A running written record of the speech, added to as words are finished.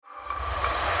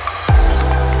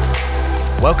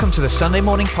Welcome to the Sunday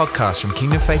morning podcast from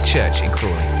Kingdom Faith Church in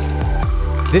Crawley.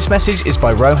 This message is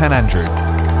by Rohan Andrew.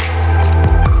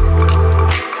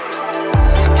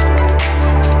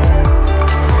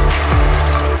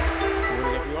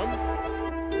 Morning, everyone.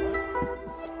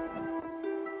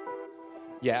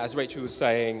 Yeah, as Rachel was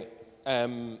saying,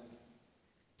 I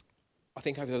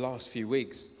think over the last few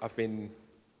weeks, I've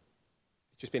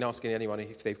just been asking anyone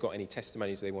if they've got any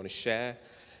testimonies they want to share,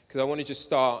 because I want to just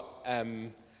start.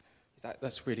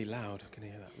 That's really loud. I can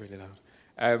hear that really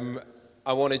loud.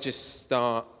 I want to just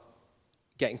start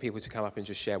getting people to come up and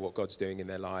just share what God's doing in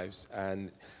their lives.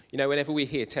 And you know, whenever we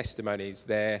hear testimonies,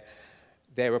 they're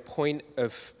a point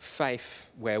of faith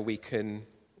where we can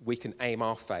aim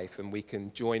our faith and we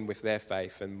can join with their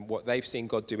faith, and what they've seen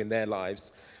God do in their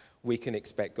lives, we can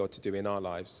expect God to do in our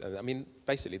lives. And I mean,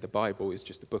 basically, the Bible is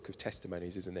just a book of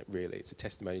testimonies, isn't it, really? It's a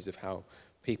testimonies of how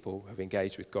people have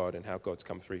engaged with God and how God's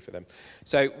come through for them.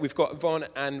 So we've got Yvonne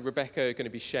and Rebecca going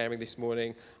to be sharing this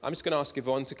morning. I'm just going to ask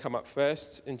Yvonne to come up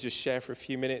first and just share for a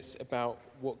few minutes about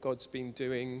what God's been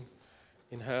doing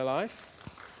in her life.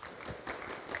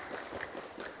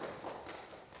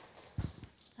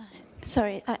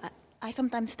 Sorry, I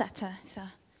sometimes stutter, so...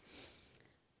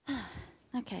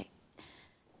 Okay.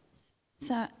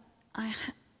 So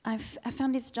I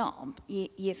found this job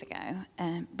years ago,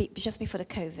 just before the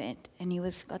COVID, and it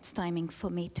was God's timing for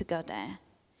me to go there.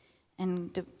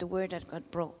 And the word that God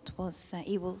brought was,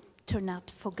 it will turn out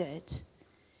for good.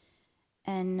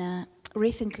 And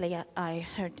recently I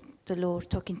heard the Lord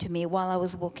talking to me while I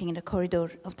was walking in the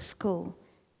corridor of the school,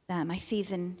 that my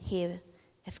season here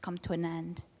has come to an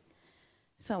end.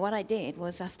 So what I did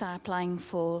was I started applying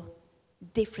for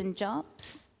different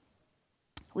jobs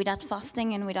without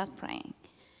fasting and without praying.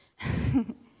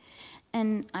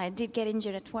 And I did get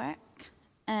injured at work.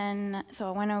 And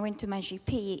so when I went to my GP,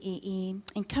 he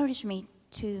encouraged me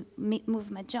to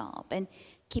move my job and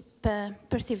keep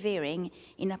persevering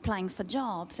in applying for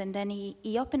jobs. And then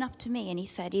he opened up to me and he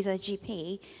said he's a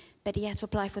GP, but he had to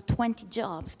apply for 20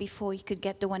 jobs before he could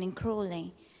get the one in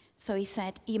Crawley. So he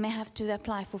said, you may have to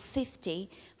apply for 50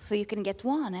 so you can get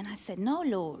one. And I said, no,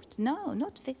 Lord, no,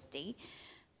 not 50.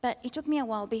 But it took me a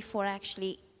while before I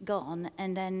actually gone.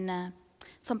 And then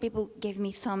some people gave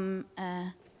me some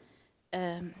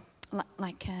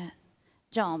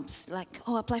jobs, like,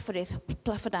 oh, apply for this,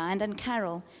 apply for that. And then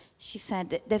Carol, she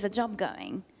said, there's a job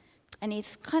going. And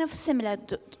it's kind of similar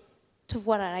to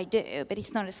what I do, but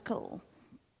it's not as cool.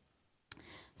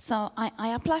 So I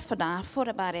applied for that, I thought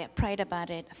about it, prayed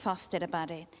about it, fasted about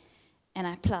it, and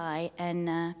I applied,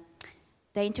 and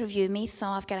they interviewed me, so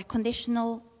I've got a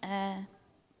conditional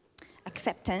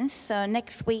acceptance. So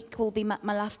next week will be my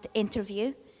last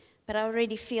interview, but I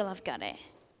already feel I've got it.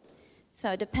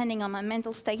 So depending on my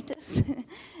mental status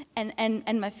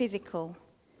and my physical.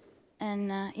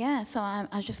 And so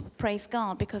I just praise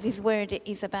God, because His word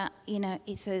is about,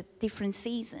 it's a different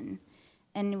season.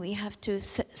 And we have to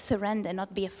surrender,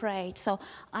 not be afraid. So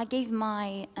I gave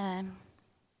my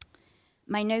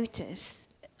my notice.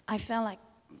 I felt like,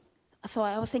 so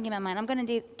I was thinking in my mind, I'm going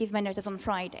to give my notice on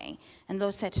Friday. And the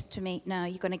Lord said to me, no,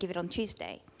 you're going to give it on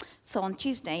Tuesday. So on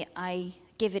Tuesday, I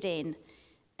give it in.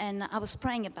 And I was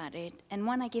praying about it. And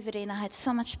when I give it in, I had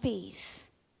so much peace.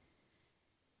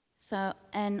 So,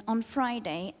 and on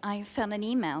Friday, I found an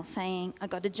email saying I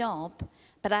got a job.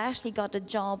 But I actually got a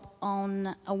job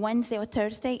on a Wednesday or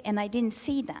Thursday, and I didn't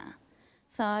see that.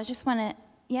 So I just want to,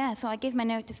 so I gave my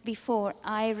notice before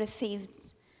I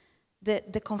received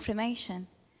the confirmation.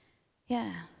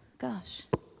 Yeah, gosh.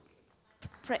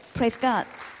 Praise God.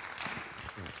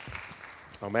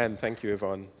 Amen. Thank you,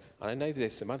 Yvonne. And I know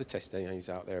there's some other testimonies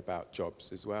out there about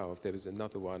jobs as well. If there was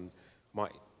another one,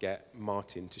 might get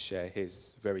Martin to share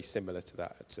his, very similar to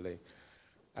that, actually.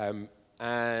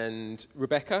 And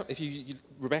Rebecca,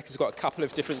 Rebecca's got a couple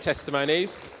of different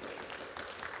testimonies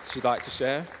she'd like to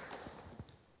share.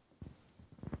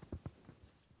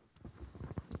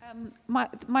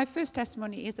 My first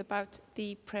testimony is about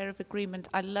the prayer of agreement.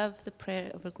 I love the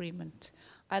prayer of agreement.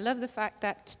 I love the fact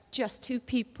that just two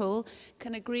people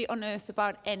can agree on earth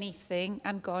about anything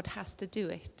and God has to do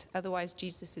it. Otherwise,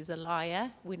 Jesus is a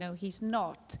liar. We know He's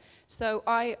not. So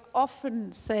I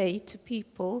often say to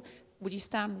people, would you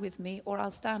stand with me, or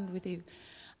I'll stand with you?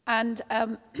 And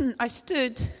I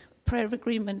stood prayer of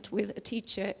agreement with a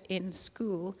teacher in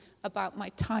school about my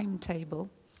timetable,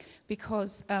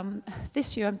 because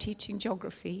this year I'm teaching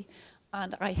geography,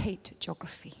 and I hate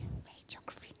geography.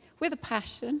 With a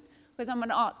passion, because I'm an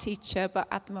art teacher, but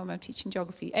at the moment I'm teaching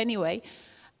geography. Anyway,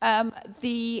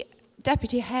 the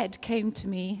deputy head came to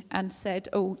me and said,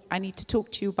 "Oh, I need to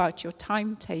talk to you about your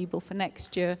timetable for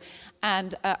next year,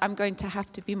 and I'm going to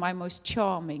have to be my most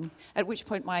charming," at which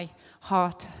point my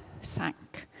heart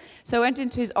sank. So I went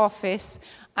into his office,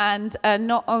 and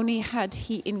not only had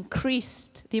he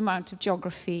increased the amount of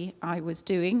geography I was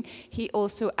doing, he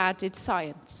also added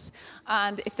science.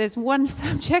 And if there's one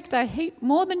subject I hate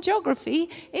more than geography,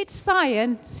 it's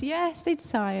science. Yes, it's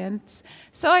science.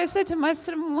 So I said to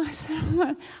myself,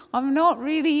 I'm not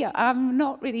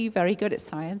really very good at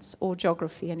science or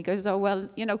geography. And he goes, "Oh, well,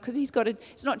 because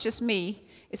it's not just me,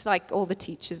 it's like all the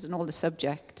teachers and all the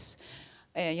subjects.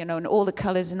 And all the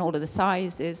colours and all of the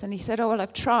sizes." And he said, "Oh, well,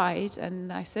 I've tried."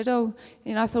 And I said, "Oh,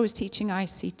 I thought I was teaching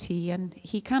ICT." And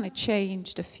he kind of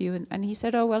changed a few. And he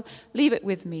said, "Oh, well, leave it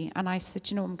with me." And I said,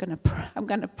 I'm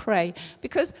going to pray.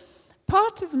 Because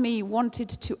part of me wanted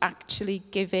to actually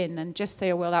give in and just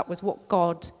say, "Oh, well, that was what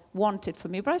God wanted for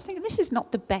me." But I was thinking, this is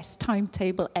not the best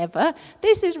timetable ever.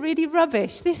 This is really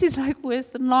rubbish. This is like worse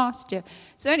than last year.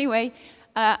 So anyway,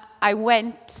 I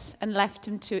went and left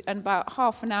him and about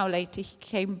half an hour later he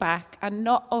came back, and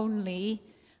not only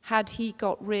had he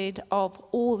got rid of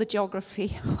all the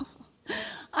geography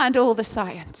and all the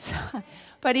science,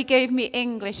 but he gave me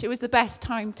English. It was the best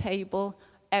timetable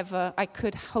ever I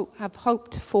could have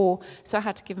hoped for, so I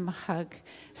had to give him a hug.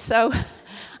 So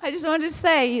I just wanted to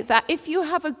say that if you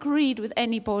have agreed with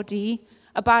anybody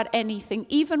about anything,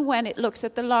 even when it looks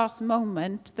at the last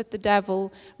moment that the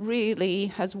devil really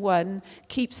has won,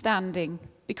 keep standing,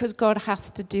 because God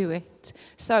has to do it.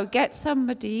 So get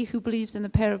somebody who believes in the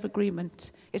prayer of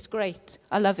agreement. It's great.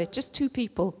 I love it. Just two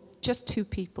people.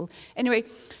 Anyway,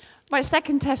 my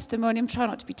second testimony, I'm trying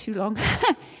not to be too long,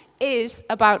 is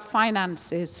about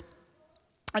finances.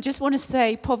 I just want to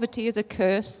say poverty is a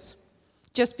curse.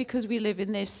 Just because we live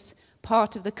in this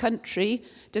part of the country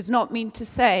does not mean to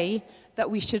say that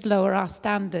we should lower our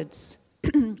standards.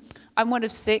 I'm one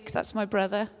of 6. That's my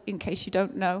brother, in case you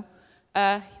don't know.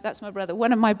 That's my brother.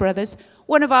 One of my brothers.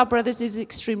 One of our brothers is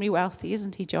extremely wealthy,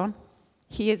 isn't he, John?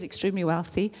 He is extremely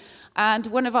wealthy. And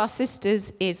one of our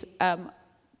sisters is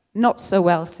not so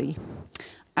wealthy.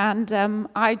 And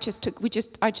I just took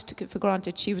it for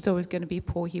granted. She was always going to be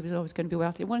poor. He was always going to be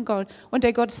wealthy. One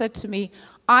day God said to me,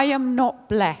 "I am not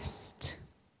blessed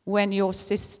when your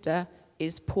sister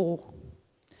is poor.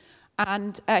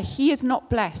 And he is not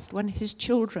blessed when his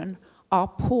children are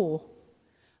poor."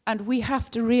 And we have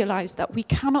to realize that we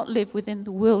cannot live within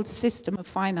the world's system of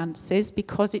finances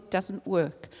because it doesn't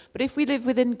work. But if we live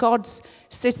within God's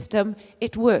system,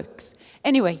 it works.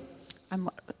 Anyway,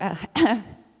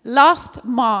 last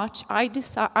March,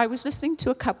 I was listening to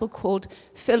a couple called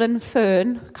Phil and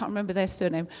Fern, I can't remember their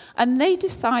surname, and they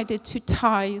decided to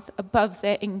tithe above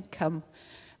their income.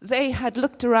 They had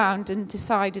looked around and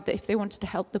decided that if they wanted to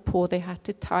help the poor, they had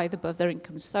to tithe above their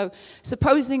income. So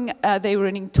supposing they were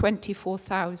earning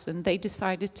 24,000, they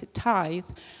decided to tithe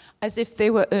as if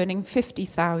they were earning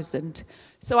 50,000.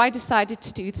 So I decided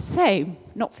to do the same,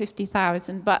 not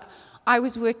 50,000, but I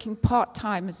was working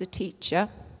part-time as a teacher,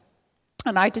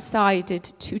 and I decided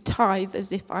to tithe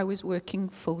as if I was working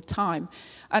full-time.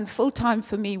 And full-time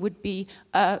for me would be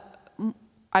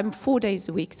I'm 4 days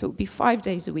a week, so it would be 5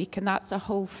 days a week, and that's a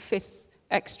whole fifth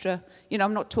extra.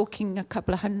 I'm not talking a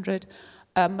couple of hundred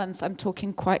a month, I'm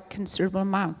talking quite a considerable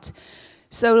amount.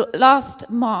 So last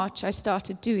March, I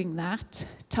started doing that,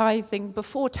 tithing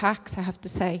before tax, I have to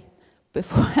say,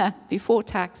 before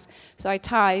tax. So I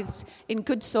tithed in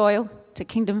good soil to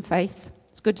Kingdom Faith.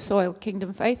 It's good soil,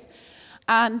 Kingdom Faith.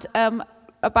 And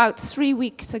about 3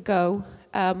 weeks ago,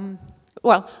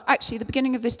 actually, the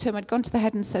beginning of this term, I'd gone to the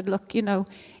head and said, "Look,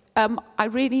 I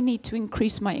really need to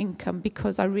increase my income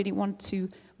because I really want to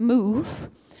move,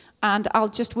 and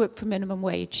I'll just work for minimum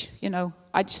wage.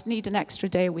 I just need an extra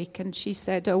day a week." And she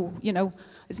said, "Oh,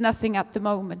 there's nothing at the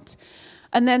moment."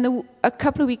 And then a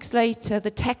couple of weeks later,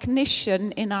 the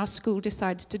technician in our school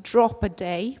decided to drop a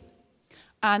day,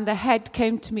 and the head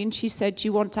came to me and she said, "Do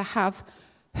you want to have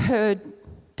her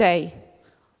day?"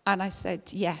 And I said,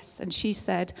 "Yes." And she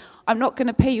said, "I'm not going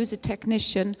to pay you as a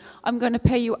technician. I'm going to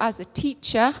pay you as a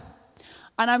teacher,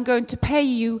 and I'm going to pay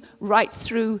you right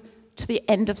through to the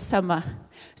end of summer.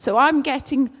 So I'm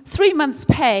getting 3 months'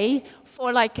 pay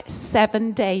for like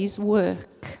 7 days'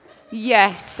 work."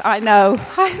 Yes, I know.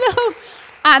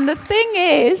 And the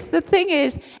thing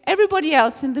is, everybody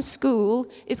else in the school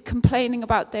is complaining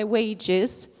about their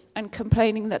wages and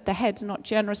complaining that the head's not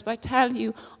generous. But I tell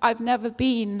you, I've never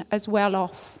been as well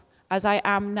off as I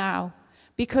am now,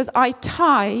 because I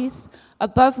tithe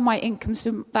above my income.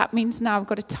 So that means now I've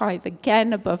got to tithe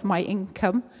again above my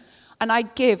income. And I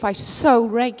sow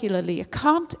regularly. I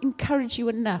can't encourage you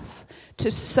enough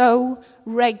to sow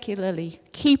regularly.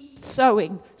 Keep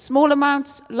sowing. Small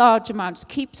amounts, large amounts.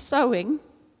 Keep sowing.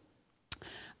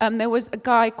 There was a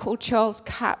guy called Charles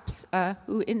Capps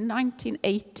who in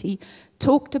 1980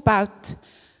 talked about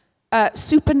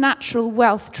supernatural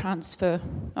wealth transfer.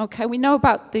 Okay, we know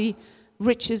about the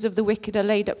riches of the wicked are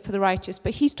laid up for the righteous,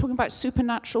 but he's talking about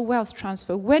supernatural wealth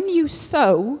transfer. When you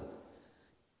sow,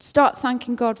 start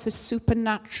thanking God for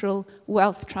supernatural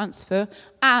wealth transfer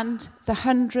and the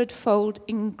 100-fold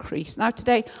increase. Now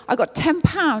today, I got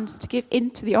 £10 to give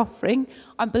into the offering.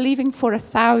 I'm believing for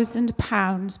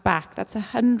 £1,000 back. That's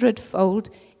 100-fold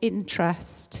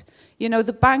interest. You know,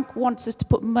 the bank wants us to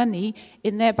put money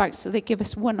in their bank so they give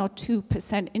us 1 or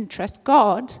 2% interest.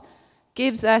 God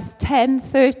gives us 10,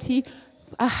 30,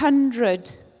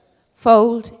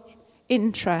 100-fold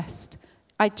interest.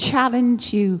 I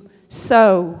challenge you.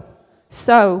 Sow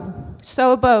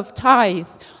above, tithe.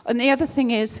 And the other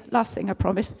thing is, last thing I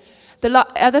promise,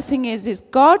 other thing is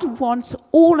God wants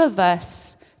all of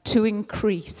us to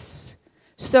increase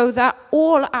so that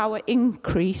all our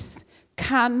increase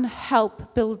can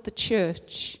help build the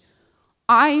church.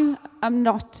 I am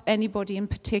not anybody in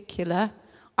particular.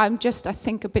 I'm just, I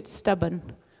think, a bit stubborn.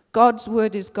 God's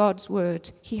word is God's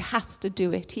word. He has to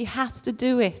do it. He has to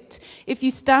do it. If you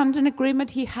stand in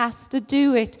agreement, he has to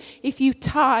do it. If you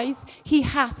tithe, he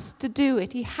has to do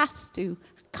it. He has to.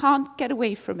 Can't get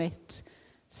away from it.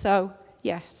 So,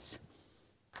 yes.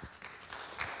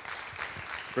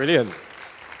 Brilliant.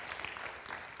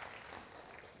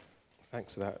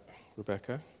 Thanks for that,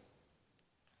 Rebecca.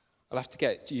 I'll have to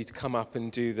get you to come up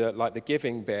and do the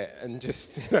giving bit and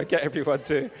just get everyone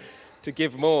to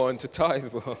give more and to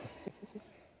tithe more.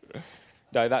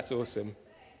 No, that's awesome.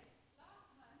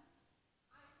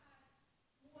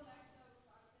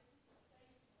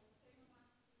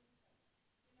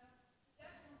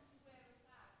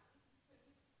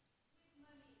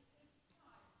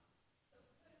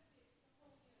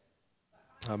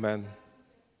 Amen.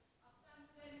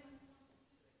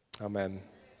 Amen.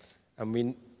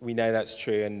 And we know that's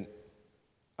true, and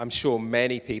I'm sure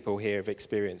many people here have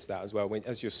experienced that as well.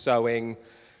 As you're sowing,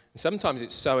 and sometimes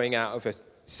it's sowing out of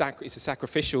it's a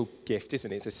sacrificial gift,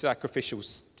 isn't it? It's a sacrificial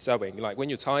sowing. Like when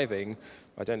you're tithing,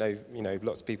 I don't know,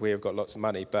 lots of people here have got lots of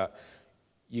money, but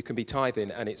you can be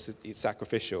tithing and it's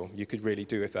sacrificial. You could really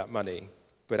do with that money.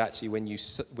 But actually when you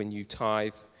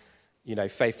tithe,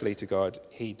 faithfully to God,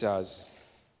 he does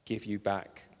give you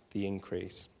back the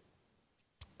increase.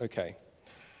 Okay.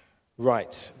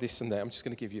 Right, this and that. I'm just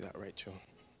going to give you that, Rachel.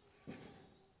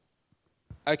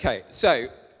 Okay, so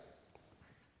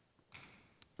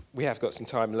we have got some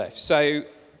time left. So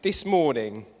this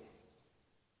morning,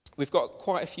 we've got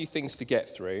quite a few things to get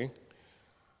through.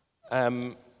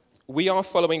 We are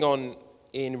following on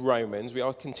in Romans. We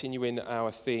are continuing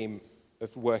our theme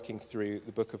of working through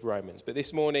the book of Romans. But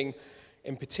this morning,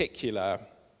 in particular,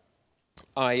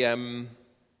 I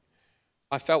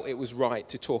felt it was right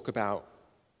to talk about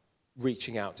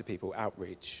reaching out to people,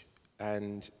 outreach.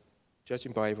 And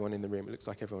judging by everyone in the room, it looks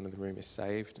like everyone in the room is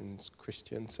saved and is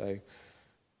Christian, so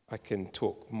I can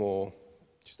talk more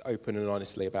just open and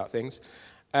honestly about things.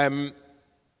 So I'm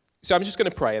just going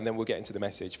to pray and then we'll get into the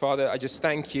message. Father, I just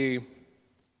thank you.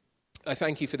 I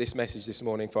thank you for this message this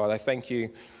morning, Father. I thank you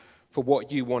for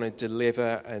what you want to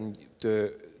deliver and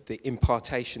the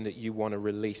impartation that you want to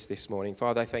release this morning.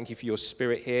 Father, I thank you for your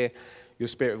spirit here, your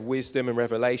spirit of wisdom and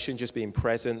revelation just being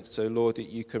present. So, Lord, that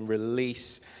you can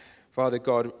release, Father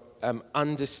God,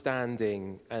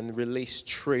 understanding and release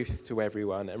truth to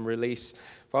everyone and release,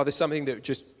 Father, something that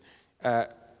just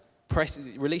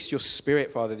release your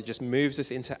spirit, Father, that just moves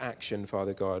us into action,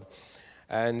 Father God.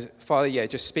 And Father,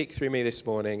 just speak through me this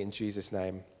morning in Jesus'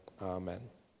 name. Amen.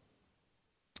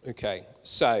 Okay,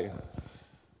 so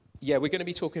we're going to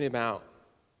be talking about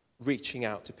reaching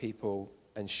out to people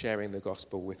and sharing the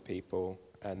gospel with people.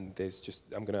 And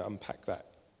I'm going to unpack that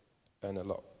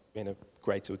in a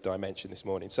greater dimension this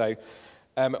morning. So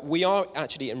we are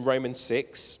actually in Romans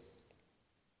 6,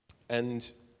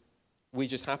 and we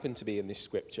just happen to be in this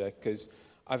scripture because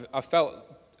I've felt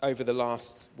over the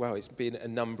last, it's been a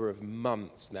number of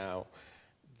months now,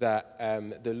 that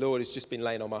the Lord has just been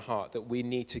laying on my heart that we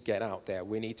need to get out there.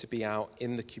 We need to be out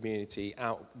in the community,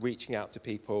 out reaching out to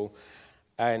people.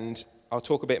 And I'll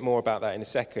talk a bit more about that in a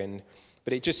second.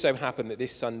 But it just so happened that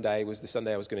this Sunday was the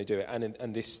Sunday I was going to do it.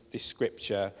 And this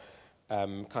scripture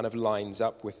kind of lines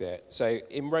up with it. So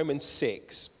in Romans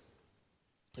 6,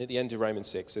 at the end of Romans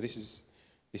 6, so this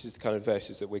is the kind of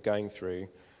verses that we're going through.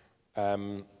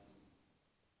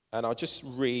 And I'll just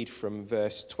read from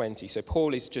verse 20. So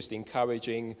Paul is just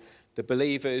encouraging the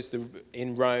believers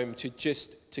in Rome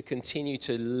to continue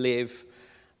to live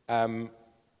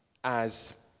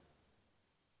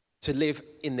to live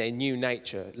in their new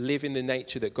nature, live in the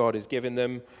nature that God has given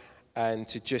them, and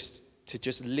to just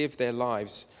live their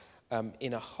lives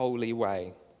in a holy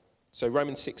way. So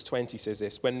Romans 6:20 says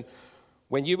this: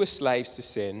 When you were slaves to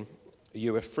sin,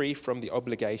 you were free from the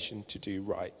obligation to do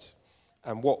right.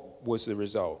 And what was the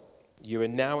result? You are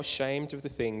now ashamed of the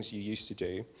things you used to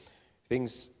do,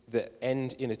 things that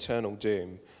end in eternal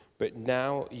doom. But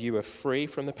now you are free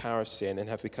from the power of sin and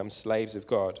have become slaves of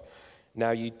God.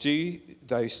 Now you do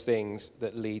those things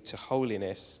that lead to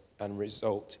holiness and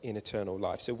result in eternal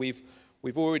life. So we've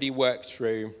already worked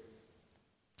through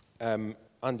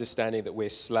understanding that we're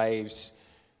slaves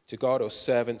to God or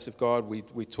servants of God.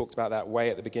 We talked about that way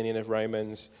at the beginning of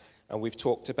Romans, and we've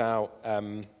talked about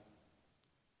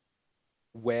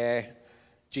where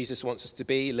Jesus wants us to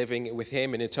be, living with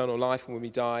him in eternal life when we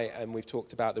die, and we've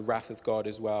talked about the wrath of God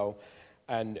as well.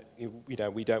 And we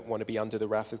don't want to be under the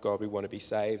wrath of God. We want to be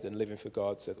saved and living for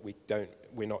God so that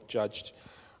we're not judged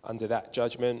under that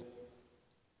judgment.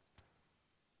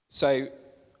 So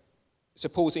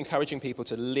Paul's encouraging people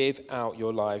to live out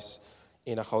your lives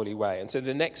in a holy way. And so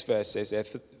the next verse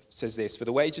says this: For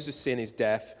the wages of sin is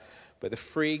death, but the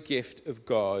free gift of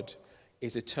God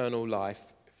is eternal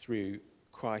life through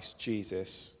Christ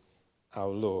Jesus our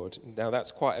Lord. Now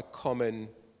that's quite a common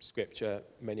scripture.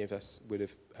 Many of us would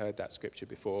have heard that scripture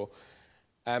before.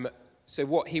 So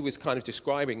what he was kind of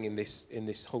describing in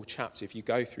this whole chapter, if you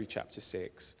go through chapter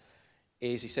 6,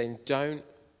 is he's saying don't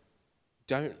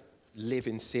live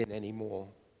in sin anymore,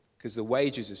 because the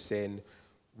wages of sin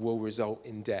will result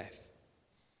in death.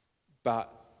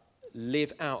 But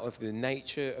live out of the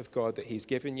nature of God that he's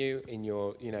given you in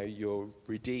your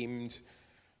redeemed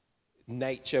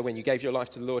nature. When you gave your life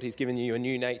to the Lord, he's given you a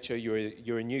new nature.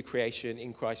 You're a new creation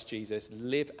in Christ Jesus.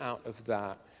 Live out of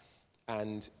that,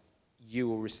 and you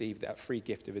will receive that free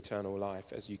gift of eternal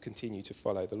life as you continue to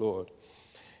follow the Lord.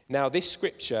 Now, this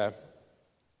scripture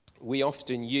we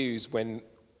often use when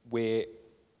we're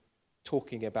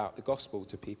talking about the gospel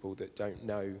to people that don't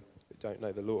know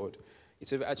the Lord.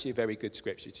 It's actually a very good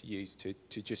scripture to use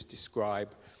to just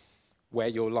describe where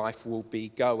your life will be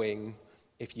going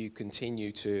if you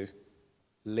continue to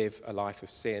live a life of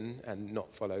sin and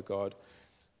not follow God.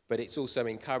 But it's also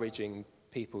encouraging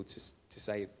people to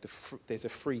say there's a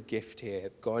free gift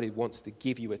here. God wants to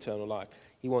give you eternal life.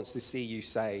 He wants to see you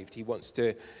saved. He wants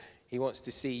to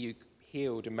see you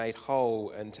healed and made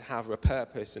whole, and to have a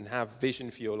purpose and have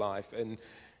vision for your life, and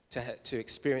to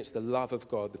experience the love of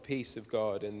God, the peace of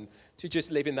God, and to just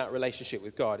live in that relationship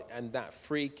with God. And that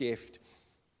free gift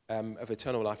of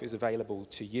eternal life is available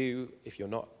to you if you're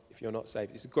not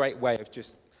saved. It's a great way of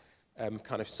just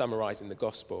kind of summarizing the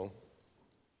gospel.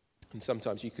 And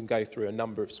sometimes you can go through a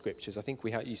number of scriptures. I think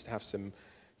we used to have some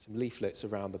leaflets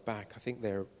around the back. I think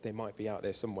they might be out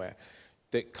there somewhere,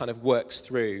 that kind of works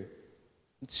through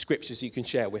scriptures you can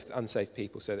share with unsaved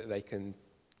people so that they can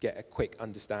get a quick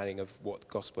understanding of what the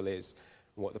gospel is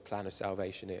and what the plan of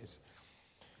salvation is.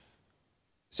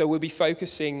 So we'll be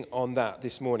focusing on that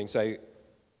this morning. So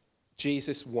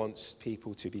Jesus wants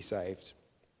people to be saved.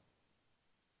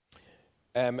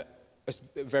 A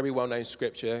very well-known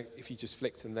scripture, if you just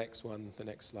flick to the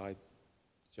next slide,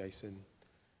 Jason.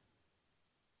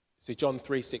 So John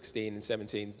 3:16 and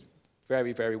 17,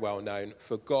 very, very well known.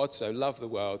 For God so loved the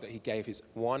world that he gave his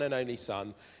one and only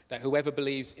Son, that whoever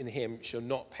believes in him shall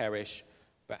not perish,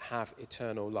 but have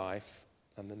eternal life.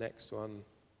 And the next one.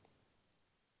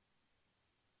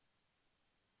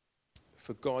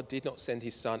 For God did not send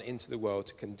his Son into the world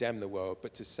to condemn the world,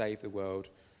 but to save the world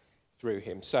through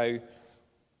him. So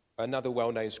another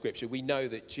well-known scripture, we know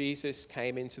that Jesus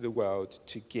came into the world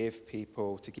to give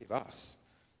us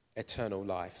eternal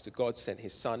life. So God sent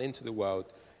his Son into the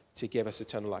world to give us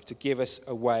eternal life, to give us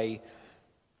a way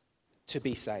to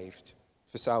be saved,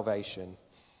 for salvation.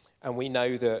 And we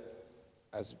know that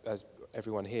as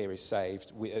everyone here is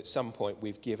saved, at some point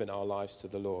we've given our lives to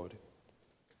the Lord.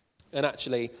 And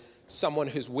actually, someone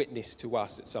who's witnessed to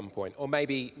us at some point, or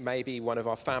maybe one of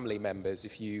our family members,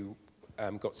 if you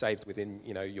got saved within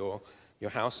your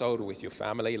household or with your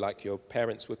family, like your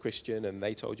parents were Christian and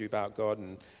they told you about God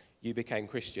and you became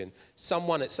Christian.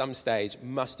 Someone at some stage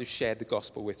must have shared the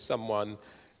gospel with someone,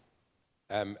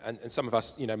 and some of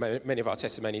us, many of our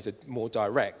testimonies are more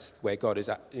direct, where God is,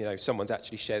 someone's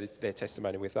actually shared their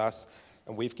testimony with us,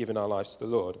 and we've given our lives to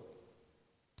the Lord.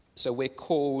 So we're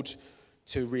called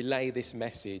to relay this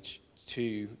message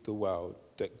to the world,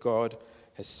 that God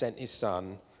has sent his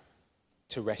Son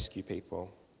to rescue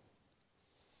people.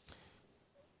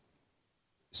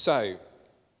 So,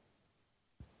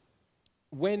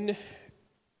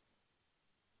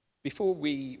 Before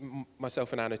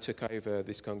myself and Anna took over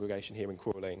this congregation here in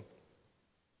Crawley,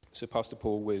 so Pastor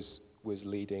Paul was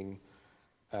leading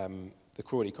the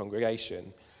Crawley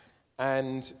congregation,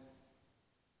 and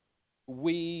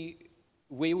we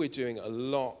were doing a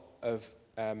lot of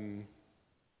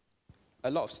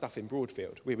stuff in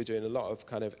Broadfield. We were doing a lot of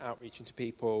kind of outreaching to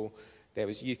people. There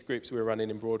was youth groups we were running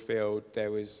in Broadfield.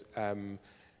 There was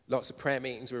lots of prayer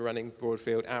meetings we were running in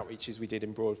Broadfield, outreaches we did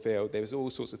in Broadfield. There was all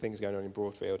sorts of things going on in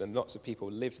Broadfield, and lots of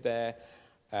people lived there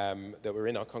that were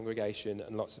in our congregation,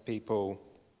 and lots of people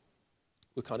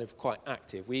were kind of quite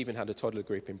active. We even had a toddler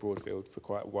group in Broadfield for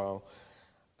quite a while.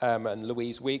 And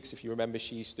Louise Weeks, if you remember,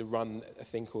 she used to run a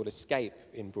thing called Escape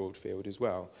in Broadfield as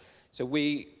well. So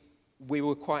we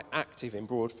were quite active in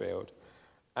Broadfield.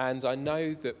 And I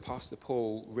know that Pastor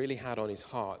Paul really had on his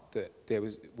heart that there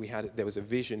was a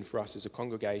vision for us as a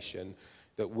congregation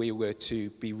that we were to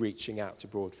be reaching out to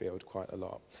Broadfield quite a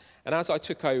lot. And as I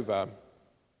took over,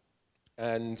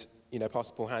 and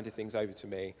Pastor Paul handed things over to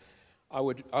me, I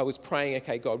was praying,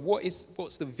 okay, God, what's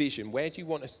the vision? What do you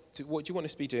want us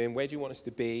to be doing? Where do you want us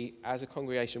to be as a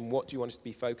congregation? What do you want us to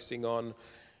be focusing on?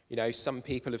 Some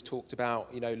people have talked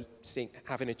about,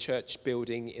 having a church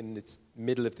building in the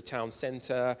middle of the town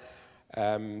centre.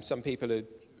 Some people are,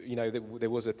 there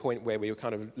was a point where we were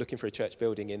kind of looking for a church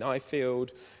building in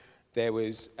Highfield. There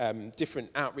was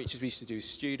different outreaches we used to do with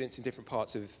students in different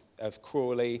parts of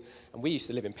Crawley. And we used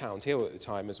to live in Pound Hill at the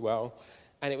time as well.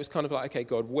 And it was kind of like, okay,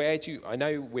 God, I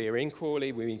know we're in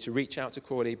Crawley, we need to reach out to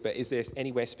Crawley, but is there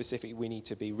anywhere specific we need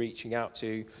to be reaching out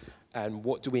to? And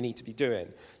what do we need to be doing?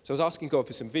 So I was asking God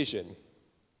for some vision.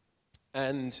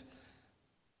 And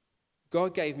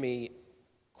God gave me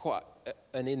quite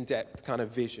an in-depth kind of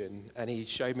vision. And he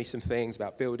showed me some things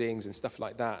about buildings and stuff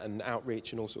like that, and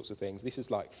outreach and all sorts of things. This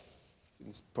is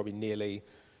it's probably nearly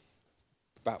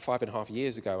about 5.5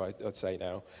 years ago, I'd say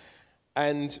now.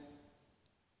 And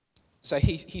so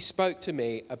he spoke to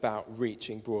me about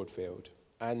reaching Broadfield.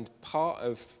 And part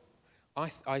of I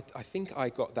think I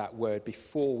got that word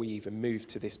before we even moved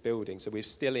to this building. So we were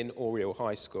still in Oriel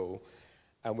High School,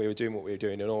 and we were doing what we were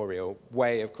doing in Oriel,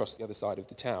 way across the other side of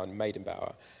the town,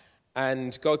 Maidenbower.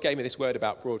 And God gave me this word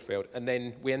about Broadfield, and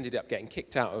then we ended up getting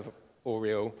kicked out of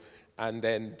Oriel, and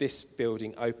then this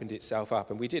building opened itself up.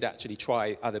 And we did actually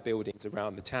try other buildings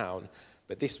around the town,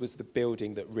 but this was the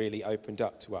building that really opened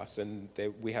up to us. And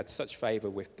we had such favour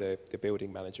with the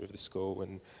building manager of the school,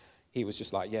 and he was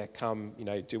just like, yeah, come,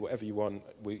 do whatever you want.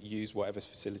 We use whatever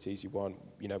facilities you want.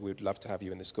 We would love to have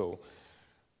you in the school.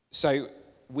 So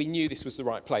we knew this was the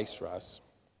right place for us.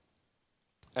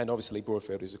 And obviously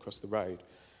Broadfield is across the road.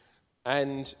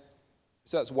 And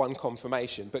so that's one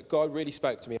confirmation. But God really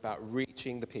spoke to me about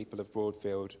reaching the people of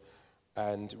Broadfield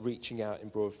and reaching out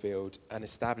in Broadfield and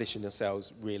establishing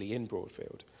ourselves really in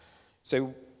Broadfield.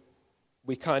 So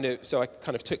I kind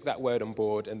of took that word on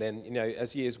board. And then,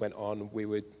 as years went on, we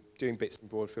were doing bits in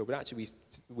Broadfield, but actually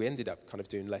we ended up kind of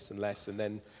doing less and less. And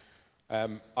then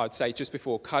I'd say just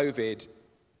before COVID,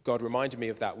 God reminded me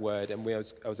of that word, and we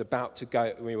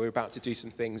were about to do some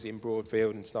things in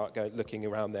Broadfield and start looking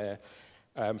around there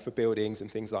for buildings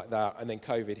and things like that. And then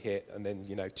COVID hit, and then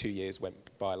 2 years went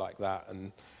by like that,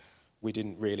 and we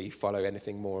didn't really follow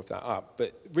anything more of that up.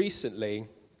 But recently,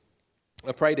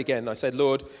 I prayed again. I said,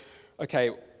 Lord,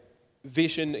 okay,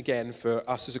 vision again for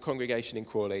us as a congregation in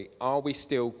Crawley. Are we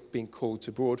still being called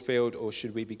to Broadfield, or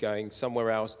should we be going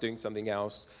somewhere else, doing something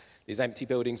else? There's empty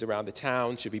buildings around the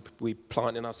town. Should we be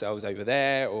planting ourselves over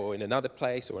there, or in another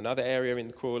place, or another area in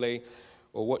Crawley?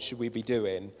 Or what should we be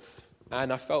doing?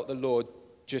 And I felt the Lord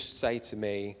just say to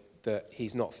me that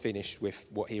he's not finished with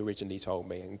what he originally told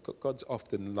me. And God's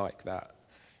often like that.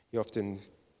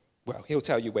 He'll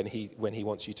tell you when he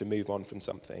wants you to move on from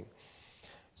something.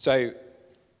 So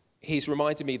he's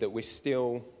reminded me that we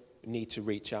still need to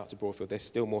reach out to Broadfield. There's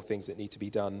still more things that need to be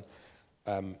done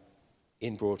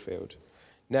in Broadfield.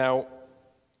 Now,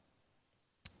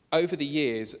 over the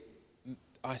years,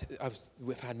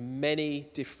 we've had many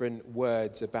different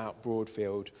words about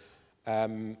Broadfield,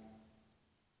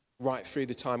 right through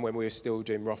the time when we were still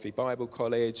doing Roffey Bible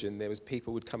College, and there was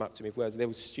people would come up to me with words. There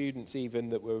was students even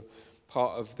that were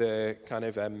part of the kind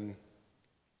of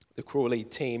the Crawley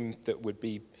team that would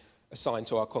be assigned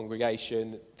to our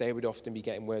congregation. They would often be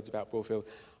getting words about Broadfield.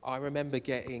 I remember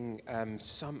getting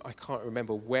I can't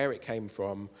remember where it came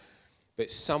from,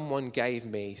 but someone gave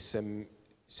me some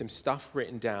stuff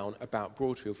written down about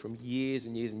Broadfield from years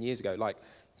and years and years ago, like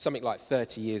something like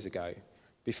 30 years ago.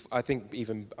 I think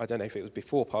even, I don't know if it was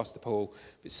before Pastor Paul,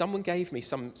 but someone gave me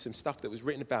some stuff that was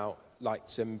written about, like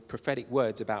some prophetic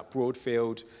words about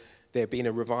Broadfield there being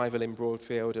a revival in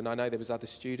Broadfield, and I know there was other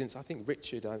students. I think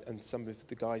Richard and some of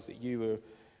the guys that you were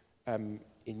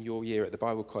in your year at the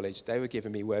Bible College, they were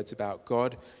giving me words about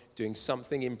God doing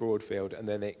something in Broadfield, and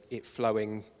then it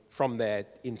flowing from there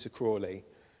into Crawley,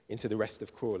 into the rest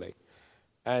of Crawley.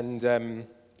 And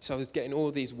so I was getting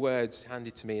all these words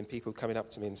handed to me, and people coming up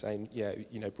to me and saying, yeah,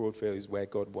 Broadfield is where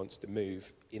God wants to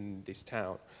move in this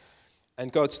town.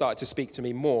 And God started to speak to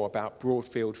me more about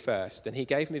Broadfield first. And he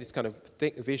gave me this kind of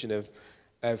vision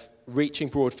of reaching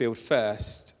Broadfield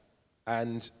first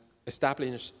and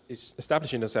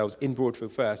establishing ourselves in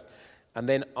Broadfield first. And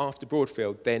then after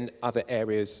Broadfield, then other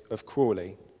areas of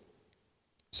Crawley.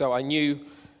 So I knew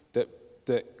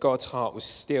that God's heart was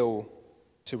still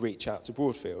to reach out to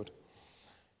Broadfield.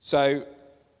 So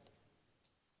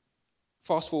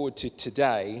fast forward to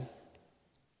today,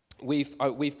 we've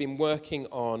been working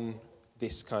on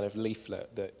this kind of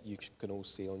leaflet that you can all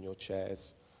see on your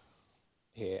chairs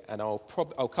here, and I'll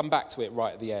come back to it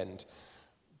right at the end.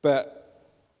 But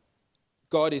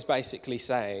God is basically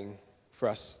saying for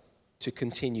us to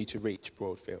continue to reach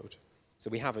Broadfield. So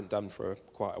we haven't done for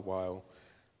quite a while,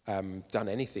 done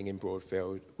anything in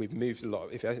Broadfield. We've moved a lot,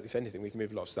 if anything, we've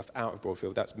moved a lot of stuff out of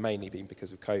Broadfield. That's mainly been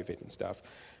because of COVID and stuff.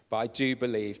 But I do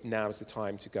believe now is the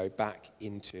time to go back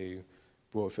into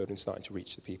Broadfield and starting to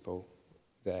reach the people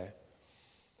there.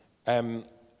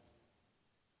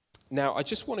 Now, I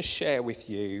just want to share with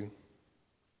you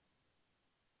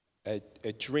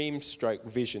a dream stroke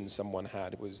vision someone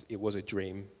had. It was a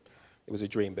dream. It was a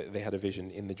dream, but they had a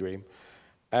vision in the dream.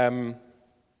 And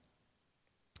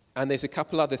there's a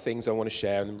couple other things I want to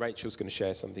share, and Rachel's going to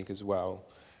share something as well.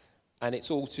 And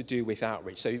it's all to do with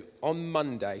outreach. So on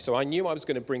Monday, so I knew I was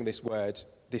going to bring this word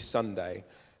this Sunday.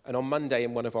 And on Monday,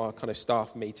 in one of our kind of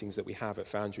staff meetings that we have at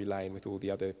Foundry Lane with all the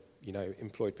other,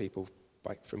 employed people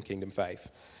from Kingdom Faith,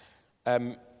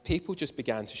 people just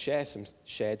began to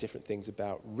share different things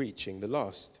about reaching the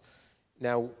lost.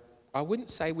 Now, I wouldn't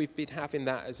say we've been having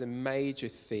that as a major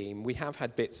theme. We have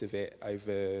had bits of it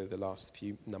over the last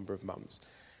number of months.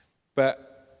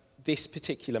 But this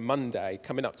particular Monday,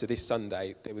 coming up to this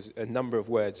Sunday, there was a number of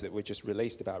words that were just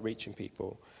released about reaching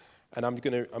people. And I'm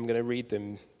going to read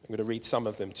them. I'm going to read some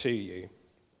of them to you.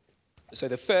 So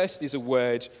the first is a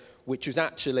word which was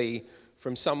actually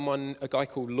from a guy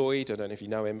called Lloyd. I don't know if you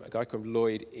know him, a guy called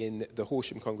Lloyd in the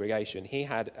Horsham congregation. He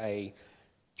had a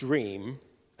dream,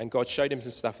 and God showed him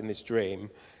some stuff in this dream,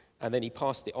 and then he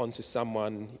passed it on to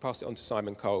someone. He passed it on to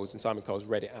Simon Coles, and Simon Coles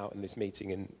read it out in this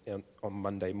meeting on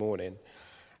Monday morning.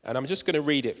 And I'm just going to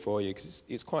read it for you because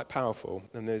it's quite powerful.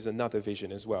 And there's another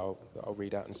vision as well that I'll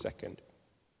read out in a second.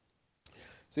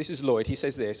 So this is Lloyd. He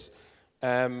says this: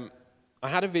 I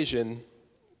had a vision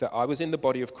that I was in the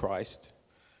body of Christ,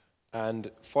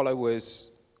 and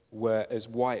followers were as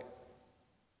white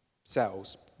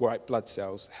blood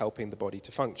cells, helping the body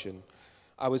to function.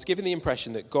 I was given the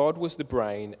impression that God was the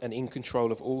brain and in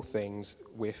control of all things,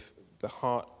 with the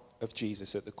heart of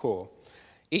Jesus at the core.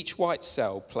 Each white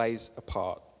cell plays a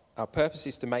part. Our purpose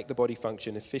is to make the body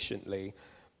function efficiently,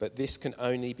 but this can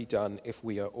only be done if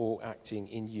we are all acting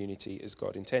in unity as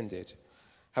God intended.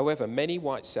 However, many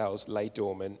white cells lay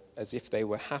dormant as if they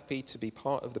were happy to be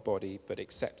part of the body, but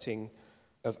accepting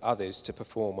of others to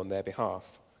perform on their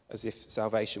behalf, as if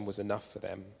salvation was enough for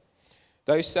them.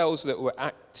 Those cells that were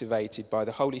activated by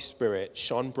the Holy Spirit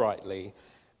shone brightly,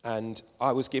 and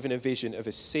I was given a vision of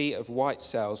a sea of white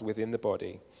cells within the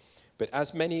body. But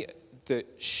as many that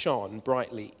shone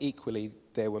brightly, equally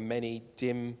there were many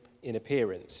dim in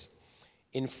appearance.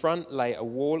 In front lay a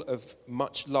wall of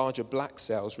much larger black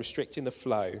cells restricting the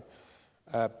flow.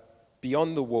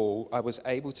 Beyond the wall, I was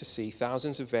able to see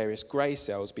thousands of various grey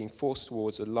cells being forced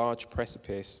towards a large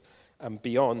precipice, and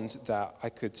beyond that I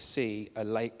could see a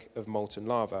lake of molten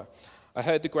lava. I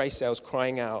heard the grey cells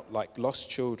crying out like lost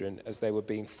children as they were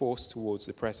being forced towards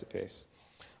the precipice.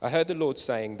 I heard the Lord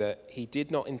saying that he did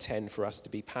not intend for us to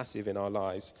be passive in our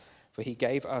lives, for he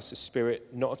gave us a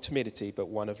spirit not of timidity, but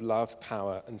one of love,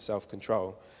 power, and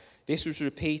self-control. This was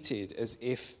repeated as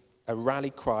if a rally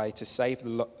cry to save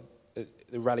the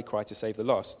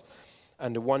lost,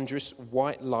 and a wondrous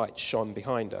white light shone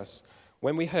behind us.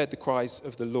 When we heard the cries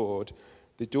of the Lord,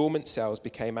 the dormant cells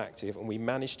became active, and we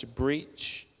managed to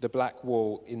breach the black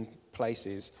wall in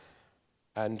places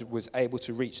and was able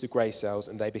to reach the grey cells,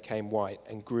 and they became white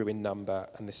and grew in number,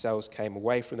 and the cells came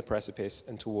away from the precipice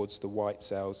and towards the white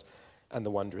cells and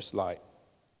the wondrous light.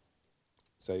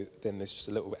 So then there's just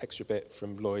a little extra bit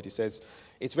from Lloyd. He says,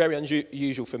 it's very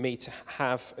unusual for me to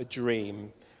have a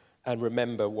dream and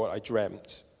remember what I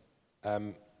dreamt.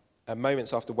 And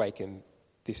moments after waking,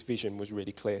 this vision was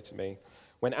really clear to me.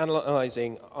 When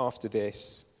analysing after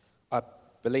this, I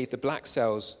believe the black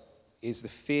cells is the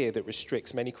fear that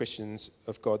restricts many Christians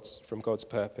from God's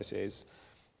purposes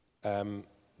that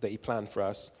he planned for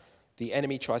us. The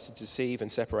enemy tries to deceive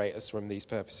and separate us from these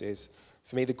purposes.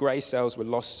 For me, the grey cells were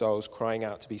lost souls crying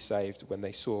out to be saved when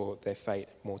they saw their fate,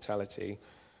 mortality.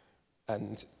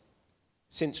 And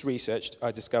since research,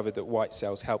 I discovered that white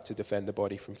cells help to defend the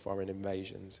body from foreign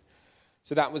invasions.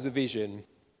 So that was the vision.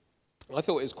 I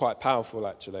thought it was quite powerful,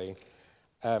 actually.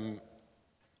 And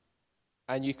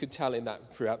you could tell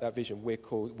throughout that vision, we're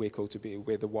called to be,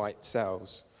 we're the white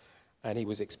cells. And he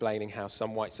was explaining how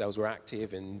some white cells were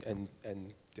active and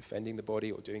defending the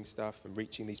body or doing stuff and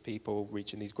reaching these people,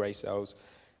 reaching these grey cells.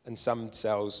 And some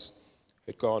cells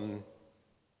had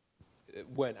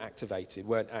weren't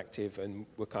active, and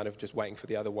were kind of just waiting for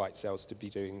the other white cells to be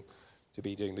doing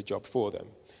the job for them.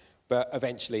 But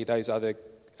eventually those other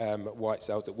white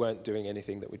cells that weren't doing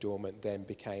anything, that were dormant, then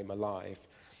became alive.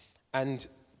 And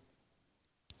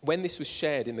when this was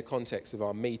shared in the context of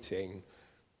our meeting,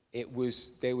 there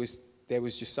was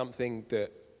just something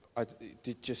that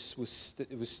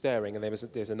it was stirring, and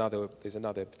there's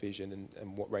another vision,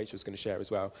 and what Rachel's going to share as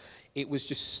well. It was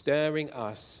just stirring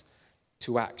us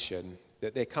to action.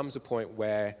 That there comes a point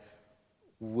where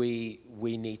we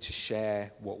need to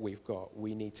share what we've got.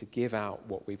 We need to give out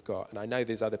what we've got. And I know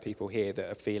there's other people here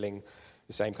that are feeling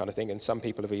the same kind of thing, and some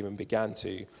people have even began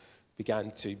to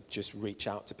just reach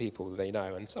out to people that they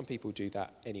know, and some people do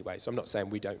that anyway. So I'm not saying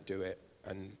we don't do it,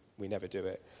 and we never do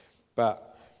it,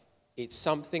 but it's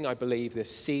something I believe the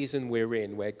season we're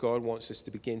in where God wants us to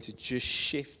begin to just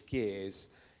shift gears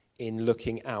in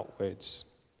looking outwards.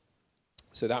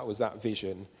 So that was that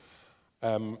vision.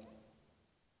 And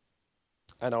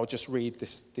I'll just read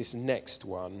this next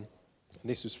one. And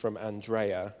this was from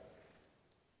Andrea.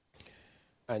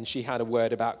 And she had a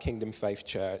word about Kingdom Faith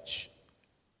Church.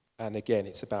 And again,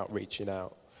 it's about reaching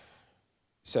out.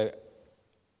 So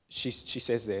she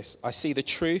says this: I see the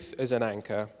truth as an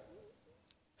anchor,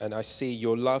 and I see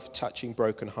your love touching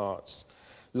broken hearts,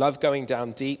 love going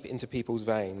down deep into people's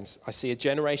veins. I see a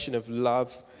generation of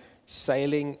love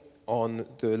sailing on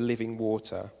the living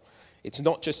water. It's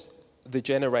not just the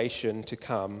generation to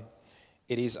come,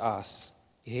 it is us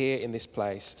here in this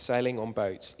place, sailing on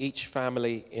boats. Each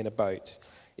family in a boat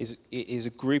is a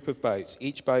group of boats.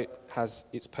 Each boat has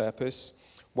its purpose.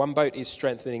 One boat is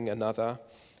strengthening another.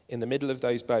 In the middle of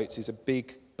those boats is a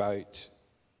big boat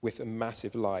with a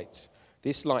massive light.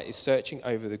 This light is searching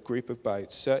over the group of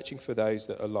boats, searching for those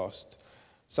that are lost.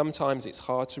 Sometimes it's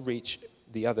hard to reach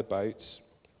the other boats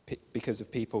because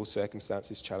of people,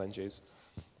 circumstances, challenges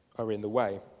are in the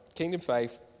way. Kingdom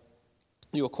Faith,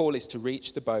 your call is to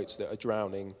reach the boats that are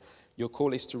drowning. Your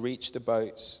call is to reach the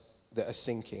boats that are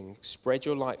sinking. Spread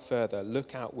your light further.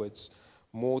 Look outwards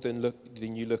more than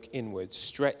you look inwards.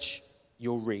 Stretch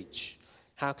your reach.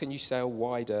 How can you sail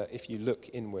wider if you look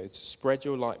inwards? Spread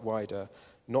your light wider,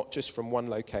 not just from one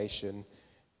location,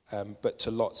 but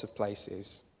to lots of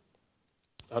places,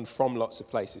 and from lots of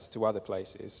places to other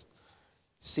places.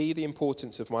 See the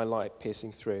importance of my light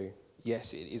piercing through.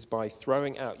 Yes, it is by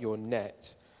throwing out your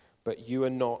net, but you are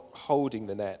not holding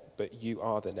the net, but you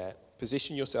are the net.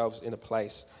 Position yourselves in a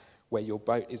place where your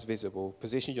boat is visible.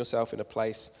 Position yourself in a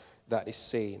place that is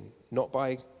seen, not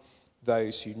by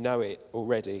those who know it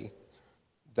already.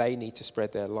 They need to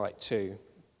spread their light too.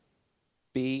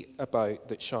 Be a boat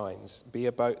that shines. Be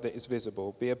a boat that is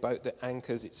visible. Be a boat that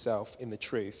anchors itself in the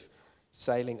truth,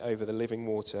 sailing over the living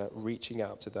water, reaching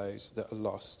out to those that are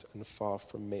lost and far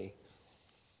from me.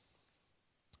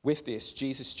 With this,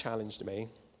 Jesus challenged me.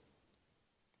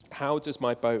 How does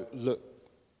my boat look?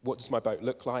 What does my boat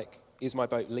look like? Is my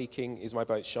boat leaking? Is my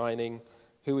boat shining?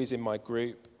 Who is in my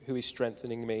group? Who is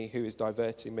strengthening me? Who is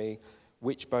diverting me?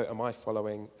 Which boat am I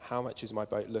following? How much is my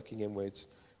boat looking inwards?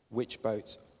 Which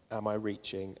boats am I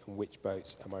reaching, and which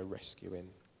boats am I rescuing?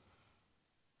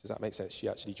 Does that make sense? She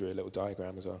actually drew a little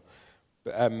diagram as well.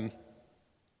 But, and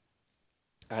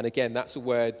again, that's a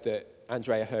word that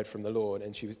Andrea heard from the Lord,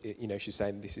 and she was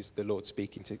saying this is the Lord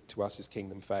speaking to us as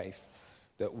Kingdom Faith,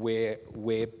 that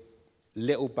we're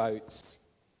little boats,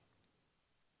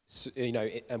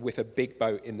 and with a big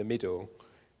boat in the middle,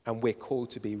 and we're called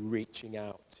to be reaching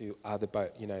out to other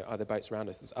boats around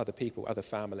us. There's other people, other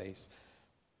families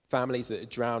that are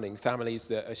drowning, families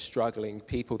that are struggling,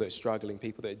 people that are struggling,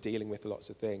 people that are dealing with lots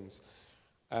of things.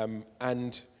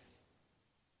 And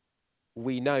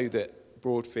we know that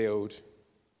Broadfield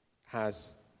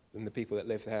has, and the people that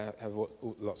live there have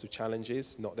lots of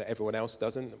challenges. Not that everyone else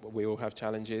doesn't. We all have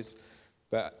challenges.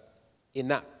 But in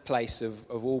that place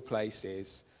of all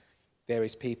places, there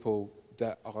is people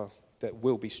that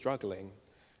will be struggling.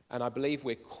 And I believe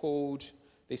we're called,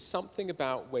 there's something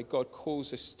about where God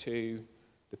calls us to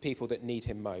the people that need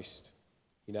him most.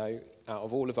 You know, out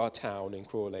of all of our town in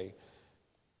Crawley,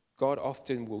 God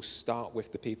often will start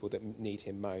with the people that need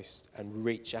him most and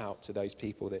reach out to those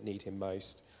people that need him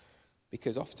most,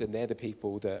 because often they're the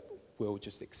people that will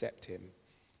just accept him.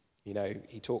 You know,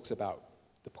 he talks about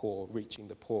the poor, reaching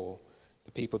the poor,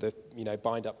 the people that, you know,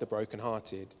 bind up the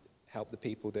brokenhearted, help the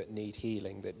people that need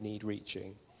healing, that need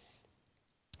reaching.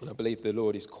 And I believe the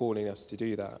Lord is calling us to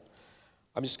do that.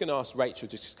 I'm just going to ask Rachel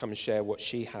just to come and share what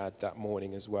she had that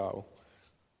morning as well.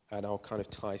 And I'll kind of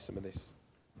tie some of these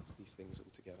things all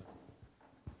together.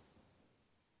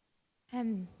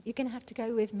 You're going to have to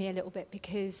go with me a little bit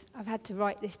because I've had to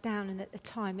write this down, and at the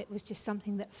time it was just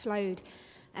something that flowed.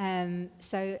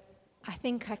 So I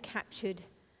think I captured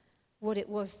what it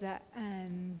was that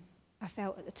I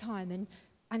felt at the time. And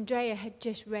Andrea had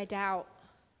just read out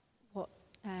what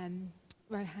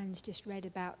Rohan's just read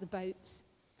about the boats.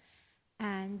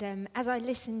 And as I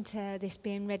listened to this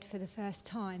being read for the first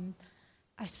time,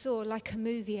 I saw, like a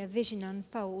movie, a vision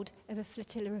unfold of a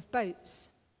flotilla of boats.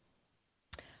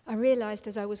 I realised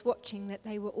as I was watching that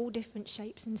they were all different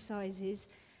shapes and sizes,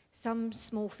 some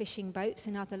small fishing boats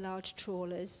and other large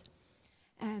trawlers.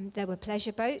 There were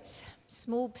pleasure boats,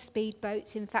 small speed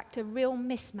boats, in fact a real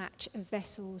mismatch of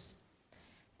vessels.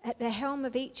 At the helm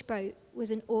of each boat was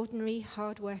an ordinary,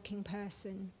 hard-working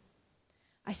person.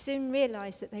 I soon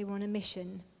realised that they were on a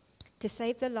mission to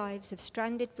save the lives of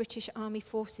stranded British Army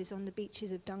forces on the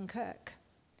beaches of Dunkirk.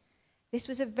 This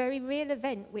was a very real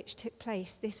event which took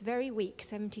place this very week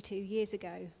 72 years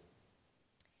ago.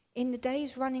 In the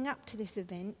days running up to this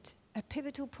event, a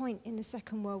pivotal point in the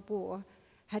Second World War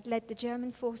had led the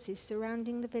German forces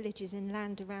surrounding the villages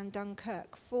inland around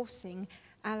Dunkirk, forcing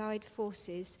Allied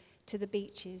forces to the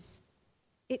beaches.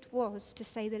 It was, to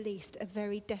say the least, a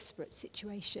very desperate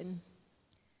situation.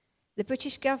 The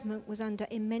British government was under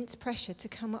immense pressure to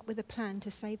come up with a plan to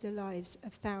save the lives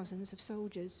of thousands of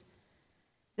soldiers.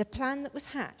 The plan that was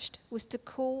hatched was to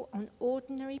call on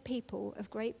ordinary people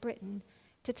of Great Britain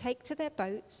to take to their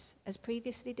boats, as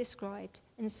previously described,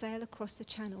 and sail across the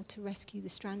Channel to rescue the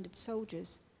stranded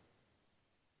soldiers.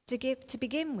 To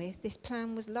begin with, this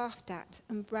plan was laughed at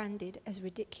and branded as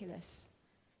ridiculous.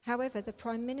 However, the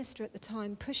Prime Minister at the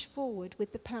time pushed forward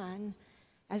with the plan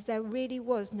as there really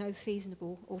was no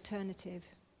feasible alternative.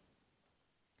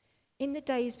 In the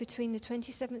days between the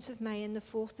 27th of May and the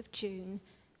 4th of June,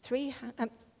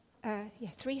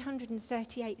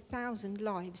 338,000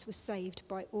 lives were saved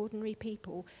by ordinary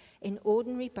people in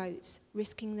ordinary boats,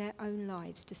 risking their own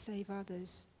lives to save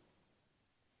others.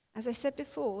 As I said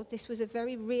before, this was a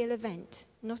very real event,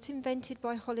 not invented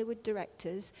by Hollywood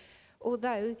directors,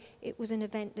 although it was an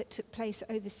event that took place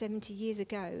over 70 years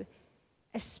ago.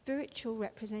 A spiritual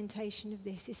representation of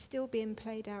this is still being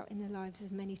played out in the lives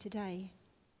of many today.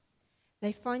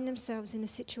 They find themselves in a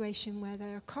situation where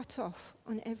they are cut off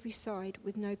on every side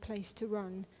with no place to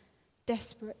run,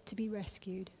 desperate to be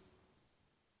rescued.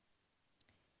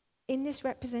 In this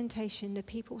representation, the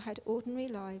people had ordinary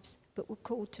lives but were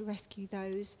called to rescue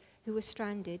those who were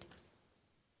stranded.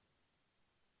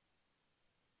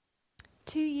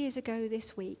 2 years ago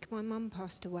this week, my mum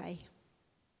passed away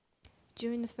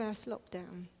during the first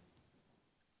lockdown.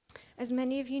 As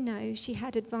many of you know, she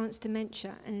had advanced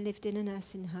dementia and lived in a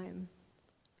nursing home.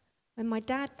 When my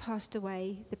dad passed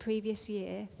away the previous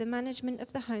year, the management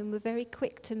of the home were very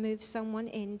quick to move someone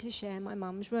in to share my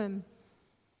mum's room.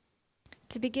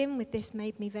 To begin with, this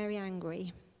made me very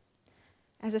angry.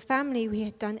 As a family, we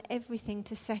had done everything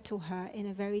to settle her in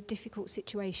a very difficult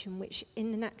situation, which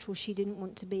in the natural she didn't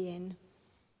want to be in.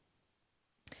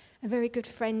 A very good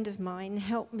friend of mine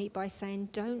helped me by saying,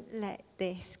 "Don't let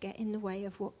this get in the way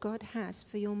of what God has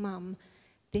for your mum.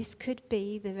 This could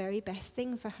be the very best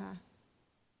thing for her."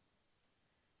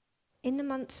 In the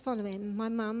months following, my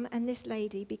mum and this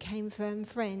lady became firm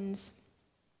friends.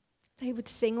 They would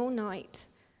sing all night,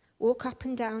 walk up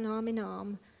and down arm in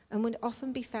arm, and would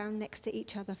often be found next to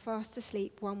each other, fast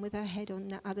asleep, one with her head on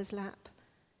the other's lap.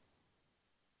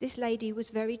 This lady was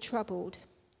very troubled,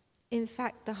 in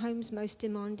fact, the home's most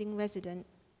demanding resident.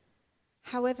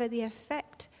 However, the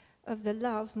effect of the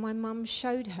love my mum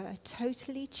showed her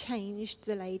totally changed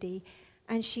the lady,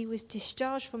 and she was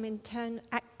discharged from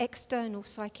external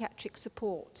psychiatric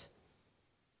support.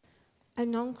 A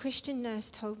non-Christian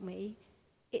nurse told me,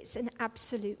 "It's an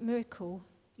absolute miracle.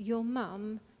 Your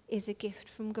mum is a gift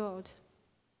from God."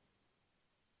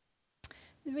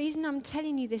 The reason I'm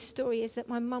telling you this story is that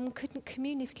my mum couldn't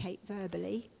communicate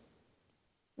verbally.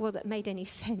 Well, that made any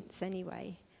sense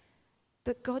anyway.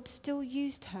 But God still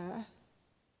used her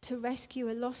to rescue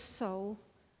a lost soul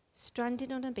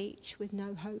stranded on a beach with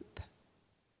no hope.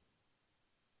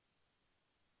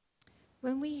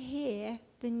 When we hear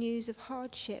the news of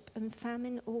hardship and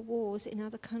famine or wars in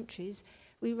other countries,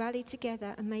 we rally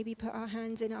together and maybe put our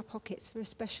hands in our pockets for a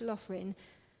special offering.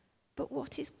 But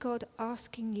what is God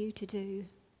asking you to do?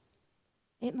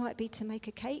 It might be to make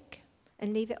a cake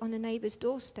and leave it on a neighbour's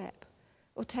doorstep,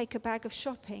 or take a bag of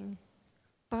shopping,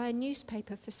 buy a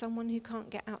newspaper for someone who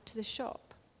can't get out to the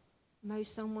shop, mow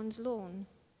someone's lawn.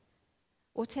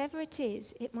 Whatever it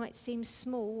is, it might seem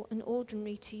small and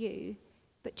ordinary to you,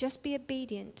 but just be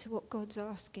obedient to what God's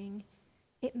asking.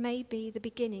 It may be the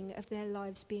beginning of their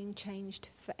lives being changed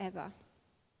forever.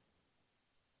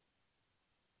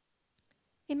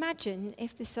 Imagine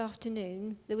if this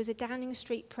afternoon there was a Downing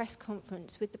Street press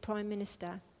conference with the Prime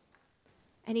Minister,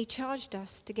 and he charged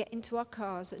us to get into our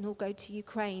cars and all go to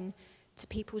Ukraine to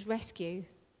people's rescue.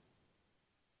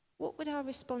 What would our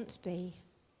response be?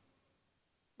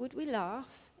 Would we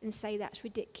laugh and say that's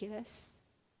ridiculous?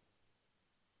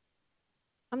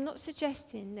 I'm not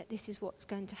suggesting that this is what's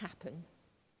going to happen.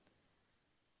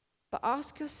 But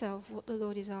ask yourself what the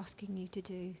Lord is asking you to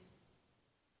do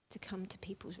to come to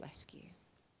people's rescue.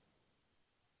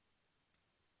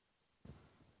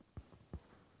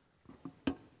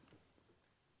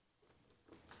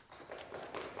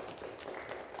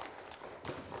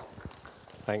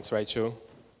 Thanks, Rachel.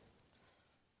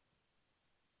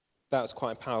 That was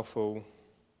quite a powerful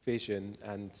vision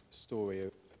and story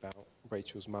about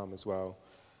Rachel's mum as well.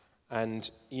 And,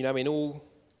 you know, in all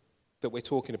that we're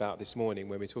talking about this morning,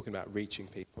 when we're talking about reaching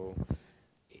people,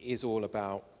 it is all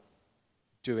about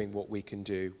doing what we can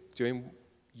do,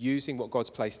 using what God's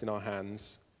placed in our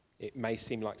hands. It may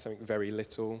seem like something very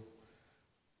little,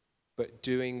 but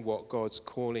doing what God's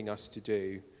calling us to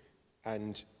do,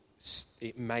 and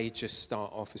it may just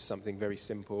start off as something very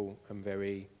simple and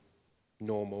very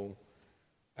normal,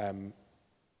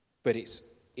 but it's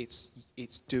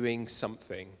doing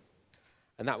something.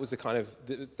 And that was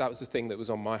the thing that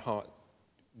was on my heart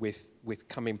with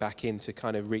coming back into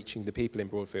kind of reaching the people in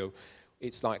Broadfield.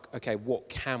 It's like, okay, what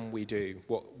can we do?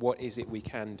 What is it we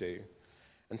can do?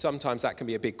 And sometimes that can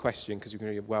be a big question, because we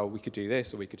can go, well, we could do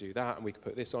this or we could do that, and we could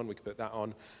put this on, we could put that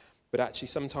on. But actually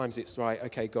sometimes it's right,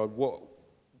 okay, God,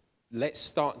 let's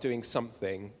start doing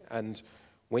something. And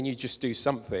when you just do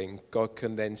something, God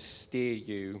can then steer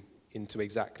you into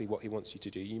exactly what he wants you to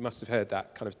do. You must have heard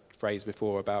that kind of phrase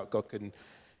before about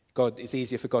it's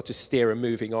easier for God to steer a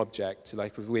moving object.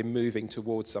 Like if we're moving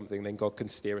towards something, then God can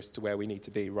steer us to where we need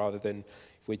to be, rather than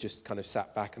if we just kind of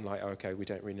sat back and like, oh, okay, we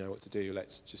don't really know what to do.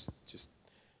 Let's just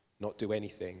not do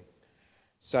anything.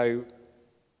 So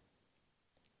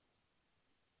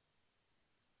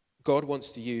God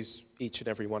wants to use each and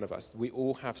every one of us. We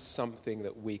all have something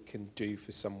that we can do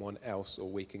for someone else, or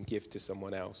we can give to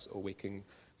someone else, or we can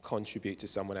contribute to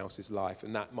someone else's life.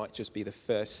 And that might just be the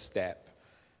first step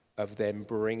of them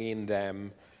bringing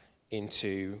them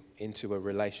into a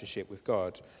relationship with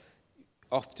God.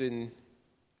 Often,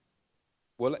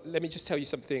 well, let me just tell you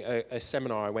something, a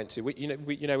seminar I went to.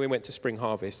 We went to Spring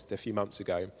Harvest a few months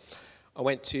ago. I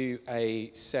went to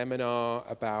a seminar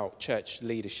about church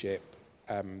leadership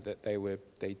that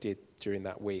they did during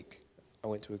that week. I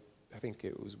went to, I think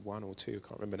it was 1 or 2, I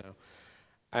can't remember now.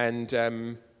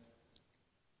 And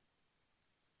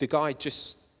the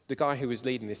guy who was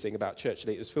leading this thing about church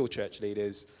leaders, full church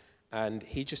leaders, and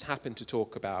he just happened to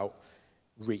talk about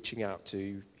reaching out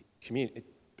to community,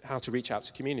 how to reach out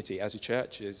to community as a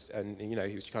church, and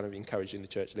he was kind of encouraging the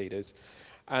church leaders.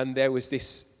 And there was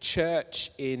this church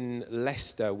in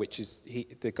Leicester, which is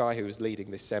the guy who was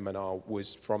leading this seminar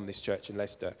was from this church in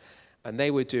Leicester, and they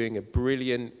were doing some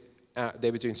brilliant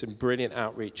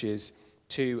outreaches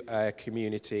to a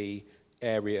community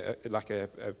area, like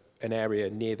an area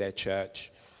near their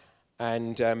church.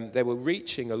 And they were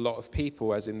reaching a lot of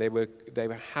people, as in they were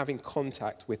having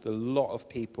contact with a lot of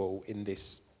people in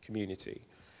this community.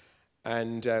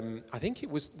 And I think it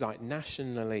was like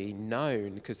nationally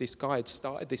known, because this guy had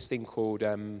started this thing called,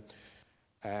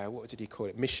 what did he call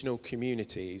it? Missional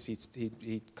communities.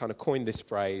 He kind of coined this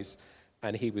phrase,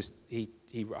 and I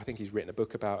think he's written a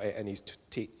book about it, and he's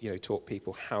taught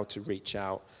people how to reach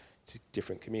out to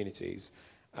different communities.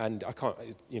 And I can't,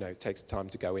 it takes time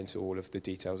to go into all of the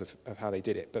details of how they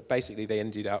did it. But basically they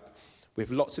ended up with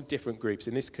lots of different groups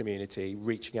in this community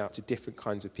reaching out to different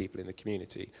kinds of people in the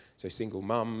community. So single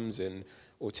mums and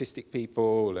autistic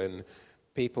people and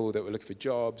people that were looking for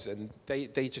jobs. And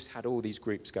they just had all these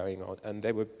groups going on. And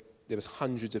there was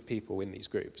hundreds of people in these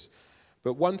groups.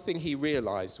 But one thing he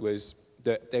realized was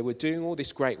that they were doing all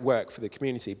this great work for the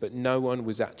community, but no one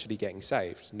was actually getting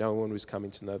saved. No one was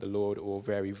coming to know the Lord, or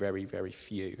very, very, very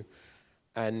few.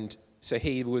 And so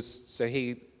he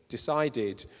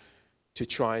decided to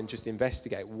try and just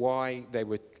investigate why they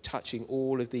were touching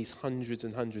all of these hundreds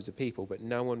and hundreds of people, but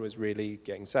no one was really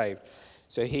getting saved.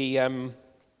 So he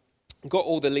got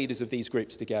all the leaders of these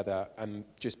groups together and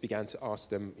just began to ask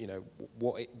them,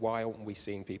 why aren't we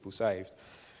seeing people saved?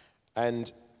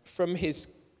 And from his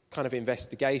kind of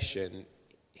investigation,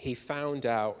 he found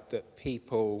out that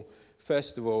people,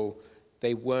 first of all,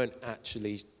 they weren't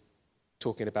actually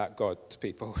talking about God to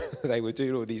people. They were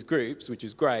doing all these groups, which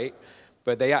is great,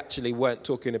 but they actually weren't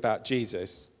talking about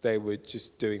Jesus. They were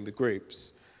just doing the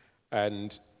groups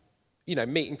and,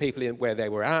 meeting people in where they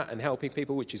were at and helping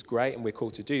people, which is great, and we're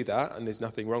called to do that, and there's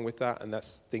nothing wrong with that, and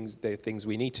they're things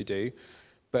we need to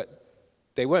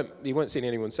you weren't seeing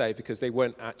anyone saved because they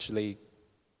weren't actually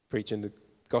preaching the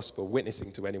gospel,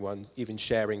 witnessing to anyone, even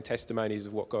sharing testimonies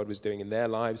of what God was doing in their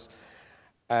lives.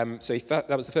 So that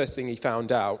was the first thing he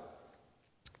found out.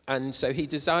 And so he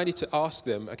decided to ask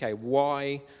them, okay,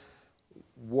 why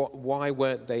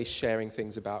weren't they sharing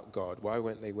things about God? Why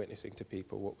weren't they witnessing to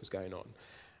people what was going on?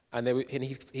 And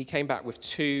he came back with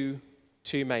two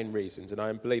main reasons, and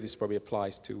I believe this probably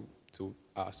applies to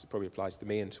us. It probably applies to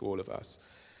me and to all of us.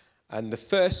 And the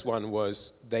first one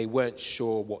was they weren't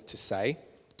sure what to say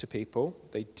to people.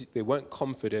 They weren't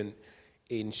confident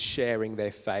in sharing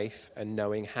their faith and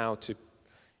knowing how to,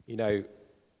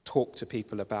 talk to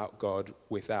people about God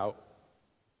with a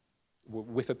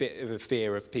bit of a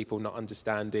fear of people not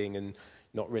understanding and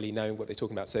not really knowing what they're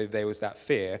talking about. So there was that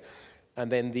fear.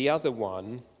 And then the other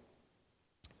one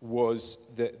was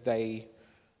that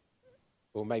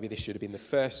or maybe this should have been the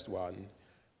first one,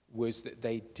 was that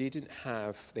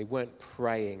they weren't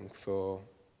praying for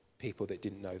people that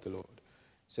didn't know the Lord.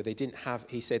 So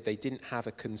he said they didn't have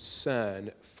a concern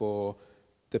for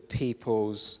the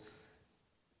people's,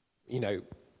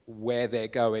 where they're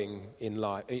going in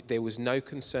life. There was no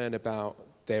concern about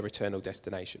their eternal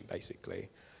destination, basically.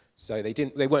 So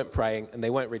they weren't praying, and they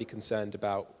weren't really concerned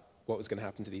about what was going to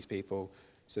happen to these people.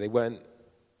 So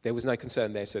there was no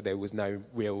concern there, so there was no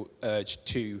real urge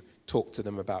to talk to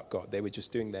them about God. They were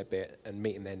just doing their bit and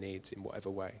meeting their needs in whatever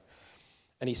way.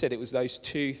 And he said it was those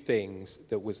two things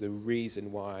that was the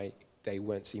reason why they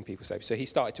weren't seeing people saved. So he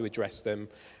started to address them.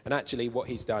 And actually what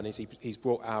he's done is he's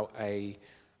brought out a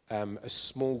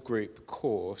small group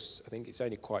course, I think it's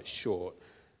only quite short,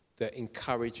 that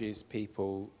encourages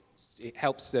people, it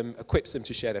helps them, equips them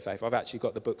to share their faith. I've actually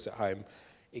got the books at home.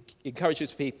 It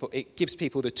encourages people, it gives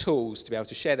people the tools to be able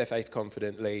to share their faith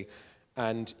confidently,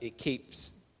 and it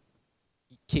keeps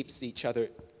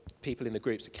people in the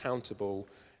groups accountable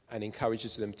and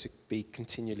encourages them to be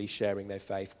continually sharing their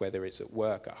faith, whether it's at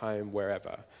work, at home,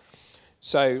 wherever.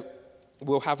 So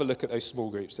we'll have a look at those small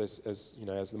groups as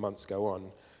the months go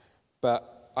on.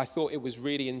 But I thought it was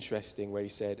really interesting where he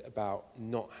said about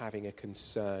not having a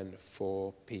concern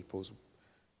for people's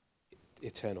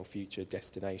eternal future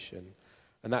destination.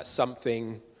 And that's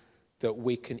something that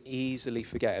we can easily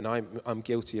forget, and I'm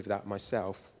guilty of that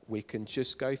myself. We can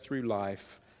just go through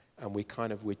life and we're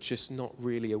just not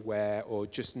really aware, or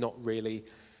just not really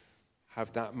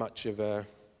have that much of a,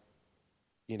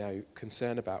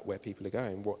 concern about where people are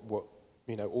going. What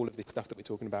all of this stuff that we're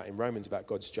talking about in Romans about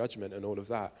God's judgment and all of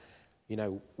that.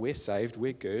 We're saved,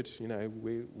 we're good,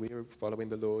 we're following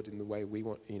the Lord in the way we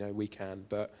want, we can.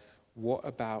 But what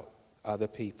about other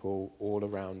people all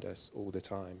around us all the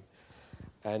time?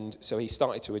 And so he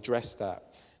started to address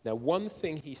that. Now, one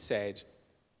thing he said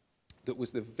that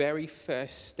was the very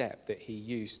first step that he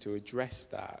used to address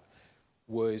that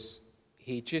was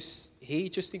he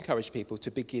just encouraged people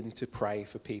to begin to pray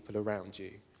for people around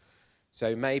you.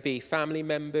 So maybe family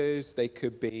members, they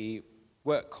could be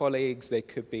work colleagues, they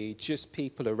could be just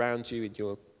people around you and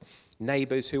your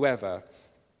neighbors, whoever.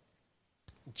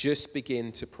 Just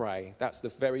begin to pray. That's the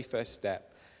very first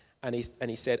step. And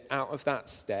he said out of that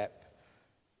step,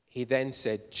 he then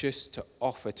said just to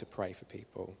offer to pray for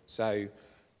people. So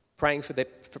praying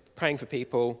for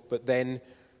people, but then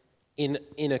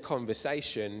in a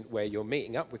conversation where you're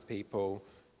meeting up with people,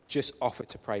 just offer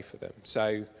to pray for them.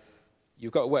 So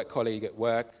you've got a work colleague at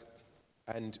work,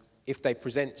 and if they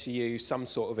present to you some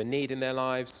sort of a need in their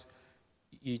lives,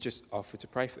 you just offer to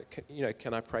pray for them.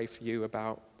 Can I pray for you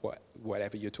about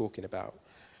whatever you're talking about?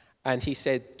 And he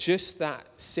said just that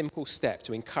simple step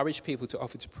to encourage people to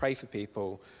offer to pray for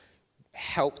people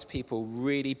helped people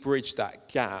really bridge that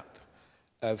gap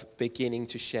of beginning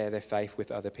to share their faith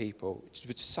with other people.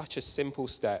 It's such a simple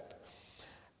step.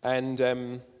 And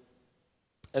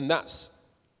that's,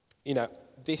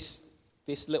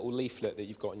 this little leaflet that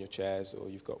you've got on your chairs or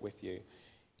you've got with you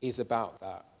is about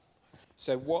that.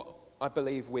 So what I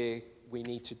believe we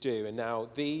need to do, and now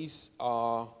these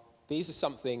are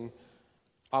something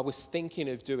I was thinking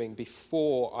of doing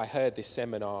before I heard this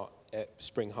seminar at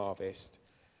Spring Harvest.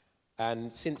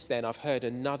 And since then, I've heard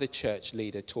another church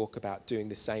leader talk about doing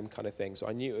the same kind of thing. So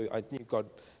I knew God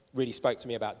really spoke to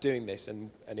me about doing this,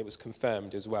 and it was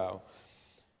confirmed as well.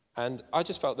 And I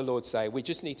just felt the Lord say, we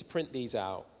just need to print these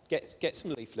out, get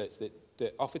some leaflets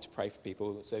that offer to pray for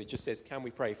people. So it just says, can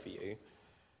we pray for you?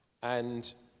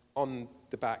 And on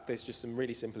the back, there's just some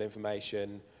really simple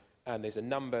information, and there's a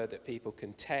number that people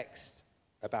can text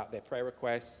about their prayer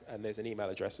requests, and there's an email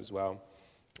address as well,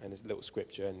 and there's a little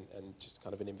scripture and just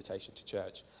kind of an invitation to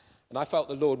church. And I felt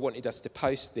the Lord wanted us to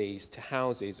post these to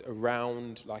houses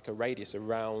around, like a radius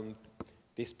around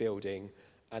this building,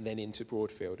 and then into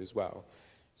Broadfield as well.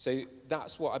 So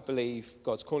that's what I believe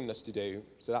God's calling us to do.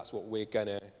 So that's what we're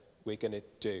gonna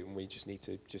do, and we just need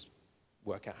to just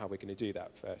work out how we're going to do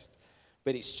that first.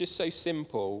 But it's just so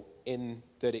simple in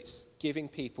that it's giving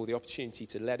people the opportunity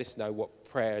to let us know what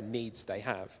prayer needs they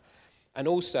have. And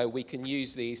also we can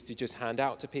use these to just hand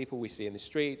out to people we see in the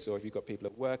streets, or if you've got people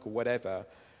at work or whatever.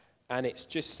 And it's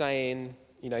just saying,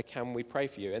 can we pray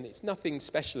for you? And it's nothing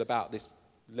special about this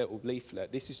little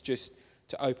leaflet. This is just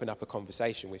to open up a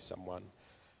conversation with someone.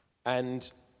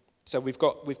 And so we've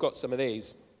got some of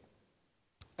these.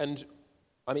 And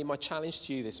I mean, my challenge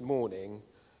to you this morning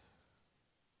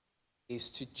is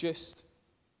to just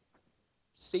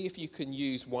see if you can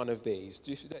use one of these.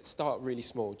 Let's start really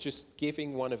small. Just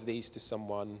giving one of these to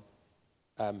someone,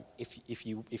 if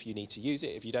you need to use it.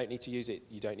 If you don't need to use it,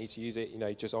 you don't need to use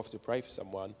it. Just offer to pray for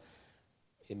someone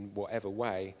in whatever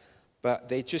way. But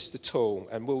they're just a tool,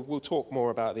 and we'll talk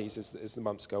more about these as the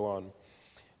months go on.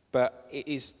 But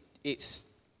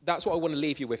that's what I want to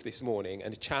leave you with this morning,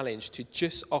 and a challenge to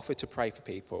just offer to pray for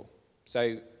people.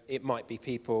 So it might be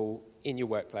people in your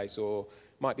workplace, or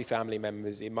might be family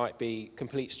members, it might be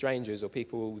complete strangers, or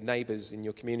people, neighbours in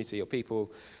your community, or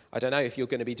people, I don't know if you're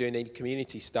going to be doing any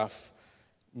community stuff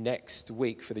next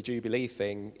week for the Jubilee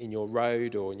thing in your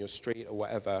road or in your street or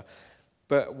whatever.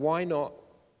 But why not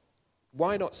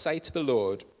say to the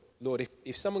Lord,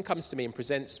 if someone comes to me and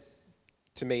presents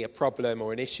to me a problem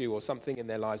or an issue or something in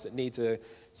their lives that needs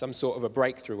some sort of a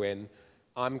breakthrough in,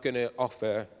 I'm going to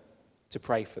offer to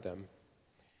pray for them.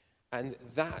 And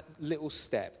that little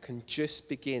step can just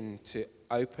begin to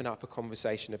open up a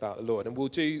conversation about the Lord. And we'll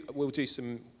do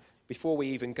some, before we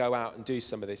even go out and do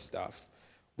some of this stuff,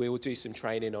 we will do some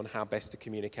training on how best to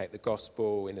communicate the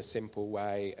gospel in a simple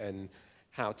way, and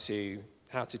how to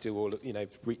do all,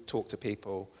 talk to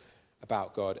people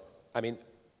about God. I mean,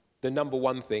 the number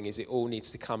one thing is it all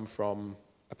needs to come from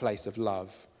a place of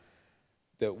love.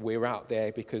 That we're out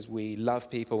there because we love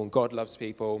people and God loves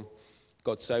people.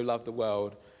 God so loved the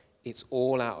world. It's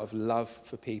all out of love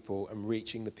for people and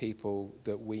reaching the people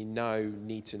that we know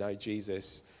need to know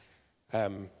Jesus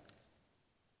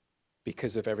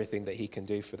because of everything that he can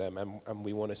do for them. And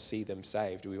we want to see them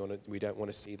saved. We don't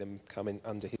want to see them coming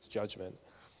under his judgment.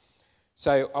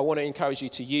 So I want to encourage you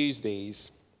to use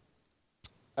these.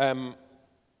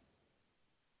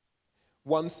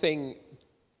 One thing,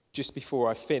 just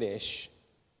before I finish,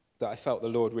 that I felt the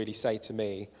Lord really say to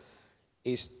me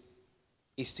is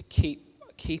to keep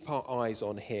our eyes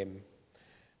on him.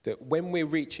 That when we're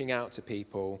reaching out to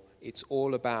people, it's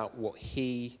all about what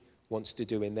he wants to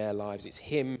do in their lives. It's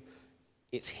him,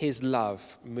 it's his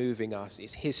love moving us.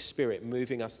 It's his spirit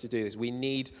moving us to do this. We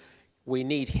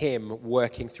need him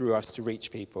working through us to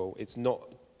reach people. It's not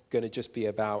going to just be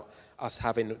about us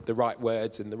having the right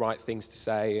words and the right things to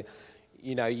say.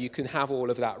 You can have all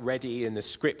of that ready and the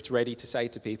script ready to say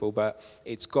to people, but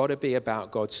it's got to be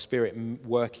about God's Spirit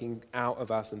working out of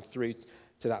us and through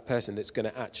to that person that's going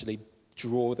to actually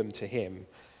draw them to him.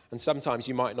 And sometimes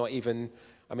you might not even,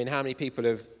 how many people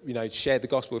have, shared the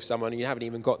gospel with someone and you haven't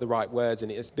even got the right words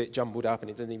and it's a bit jumbled up and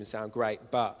it doesn't even sound great,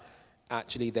 but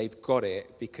actually they've got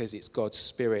it because it's God's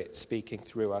Spirit speaking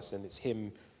through us, and it's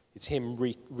him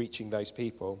reaching those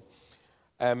people.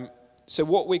 So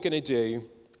what we're going to do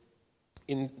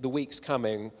in the weeks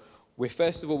coming, we're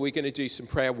going to do some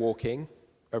prayer walking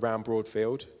around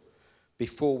Broadfield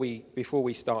before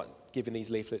we start giving these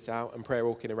leaflets out, and prayer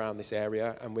walking around this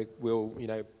area. And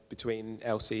we'll between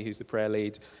Elsie, who's the prayer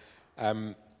lead,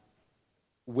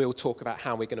 we'll talk about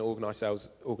how we're going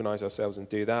to organise ourselves and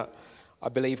do that. I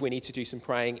believe we need to do some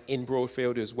praying in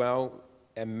Broadfield as well,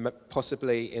 and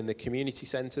possibly in the community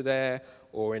centre there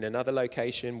or in another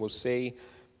location. We'll see.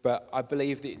 But I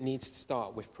believe that it needs to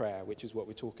start with prayer, which is what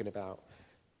we're talking about.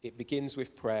 It begins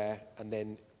with prayer, and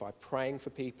then by praying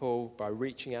for people, by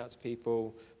reaching out to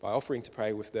people, by offering to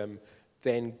pray with them,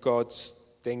 then God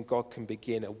can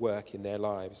begin a work in their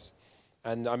lives.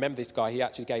 And I remember this guy, he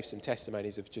actually gave some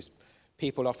testimonies of just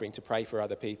people offering to pray for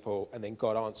other people, and then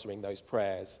God answering those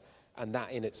prayers. And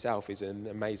that in itself is an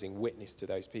amazing witness to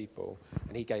those people.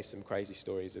 And he gave some crazy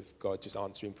stories of God just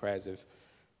answering prayers of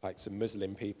like some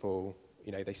Muslim people.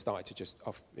 You know, they started to just,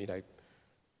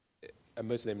 a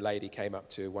Muslim lady came up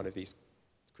to one of these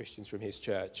Christians from his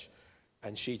church,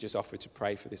 and she just offered to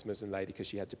pray for this Muslim lady because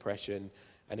she had depression,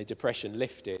 and the depression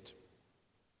lifted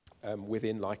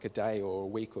within like a day or a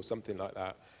week or something like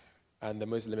that. And the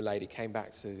Muslim lady came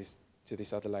back to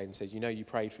this other lady and said, you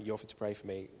offered to pray for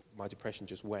me, my depression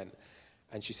just went.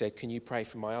 And she said, can you pray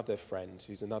for my other friend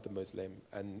who's another Muslim?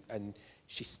 And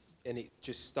it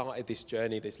just started this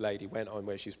journey this lady went on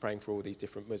where she was praying for all these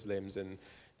different Muslims, and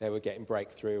they were getting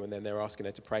breakthrough, and then they were asking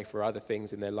her to pray for other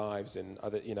things in their lives and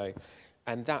other,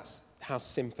 and that's how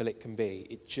simple it can be.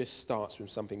 It just starts from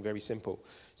something very simple.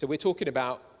 So we're talking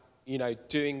about,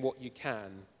 doing what you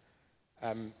can,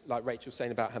 like Rachel was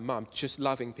saying about her mum, just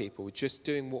loving people, just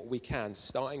doing what we can,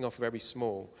 starting off very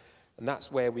small. And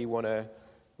that's where we want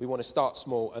to start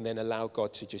small and then allow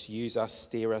God to just use us,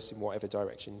 steer us in whatever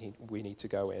direction we need to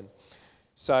go in.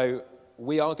 So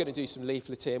we are going to do some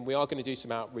leafleting, we are going to do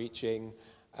some outreaching,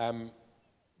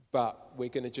 but we're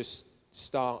going to just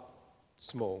start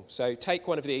small. So take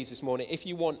one of these this morning. If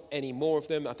you want any more of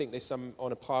them, I think there's some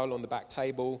on a pile on the back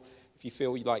table. If you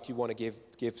feel like you want to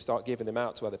start giving them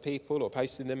out to other people or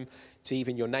posting them to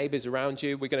even your neighbours around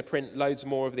you, we're going to print loads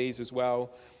more of these as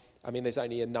well. I mean, there's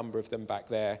only a number of them back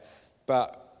there.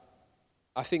 But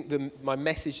I think my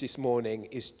message this morning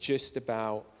is just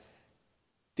about,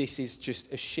 this is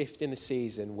just a shift in the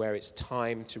season where it's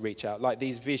time to reach out. Like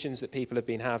these visions that people have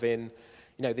been having,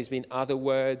 there's been other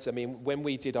words. I mean, when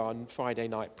we did our Friday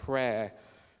night prayer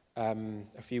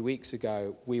a few weeks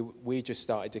ago, we just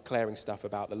started declaring stuff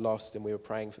about the lost, and we were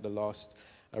praying for the lost.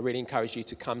 I really encourage you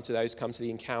to come to the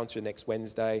encounter next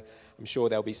Wednesday. I'm sure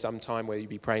there'll be some time where you'll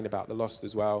be praying about the lost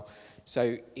as well.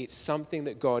 So it's something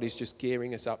that God is just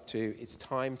gearing us up to. It's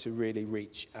time to really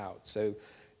reach out. So,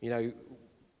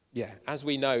 as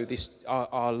we know,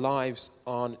 our lives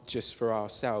aren't just for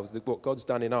ourselves. What God's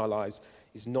done in our lives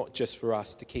is not just for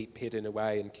us to keep hidden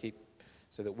away and keep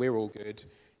so that we're all good.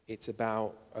 It's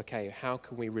about, okay, how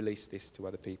can we release this to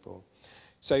other people?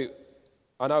 So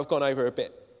I know I've gone over a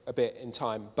bit in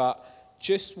time, but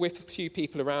just with a few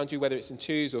people around you, whether it's in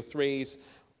twos or threes,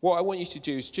 what I want you to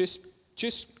do is just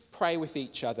pray with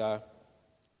each other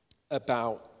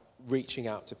about reaching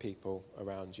out to people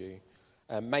around you.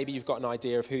 Maybe you've got an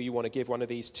idea of who you want to give one of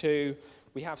these to.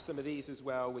 We have some of these as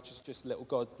well, which is just little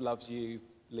God loves you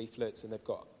leaflets, and they've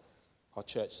got our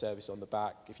church service on the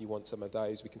back. If you want some of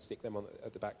those, we can stick them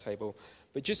at the back table.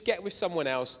 But just get with someone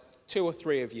else, 2 or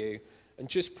 3 of you, and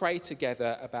just pray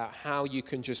together about how you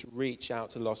can just reach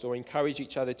out to the lost, or encourage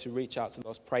each other to reach out to the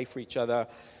lost, pray for each other,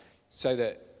 so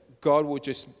that God will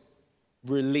just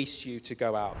release you to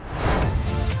go out.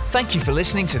 Thank you for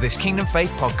listening to this Kingdom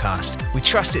Faith podcast. We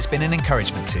trust it's been an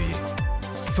encouragement to you.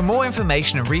 For more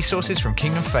information and resources from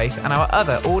Kingdom Faith and our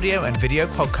other audio and video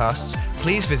podcasts,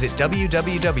 please visit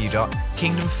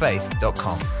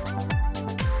www.kingdomfaith.com.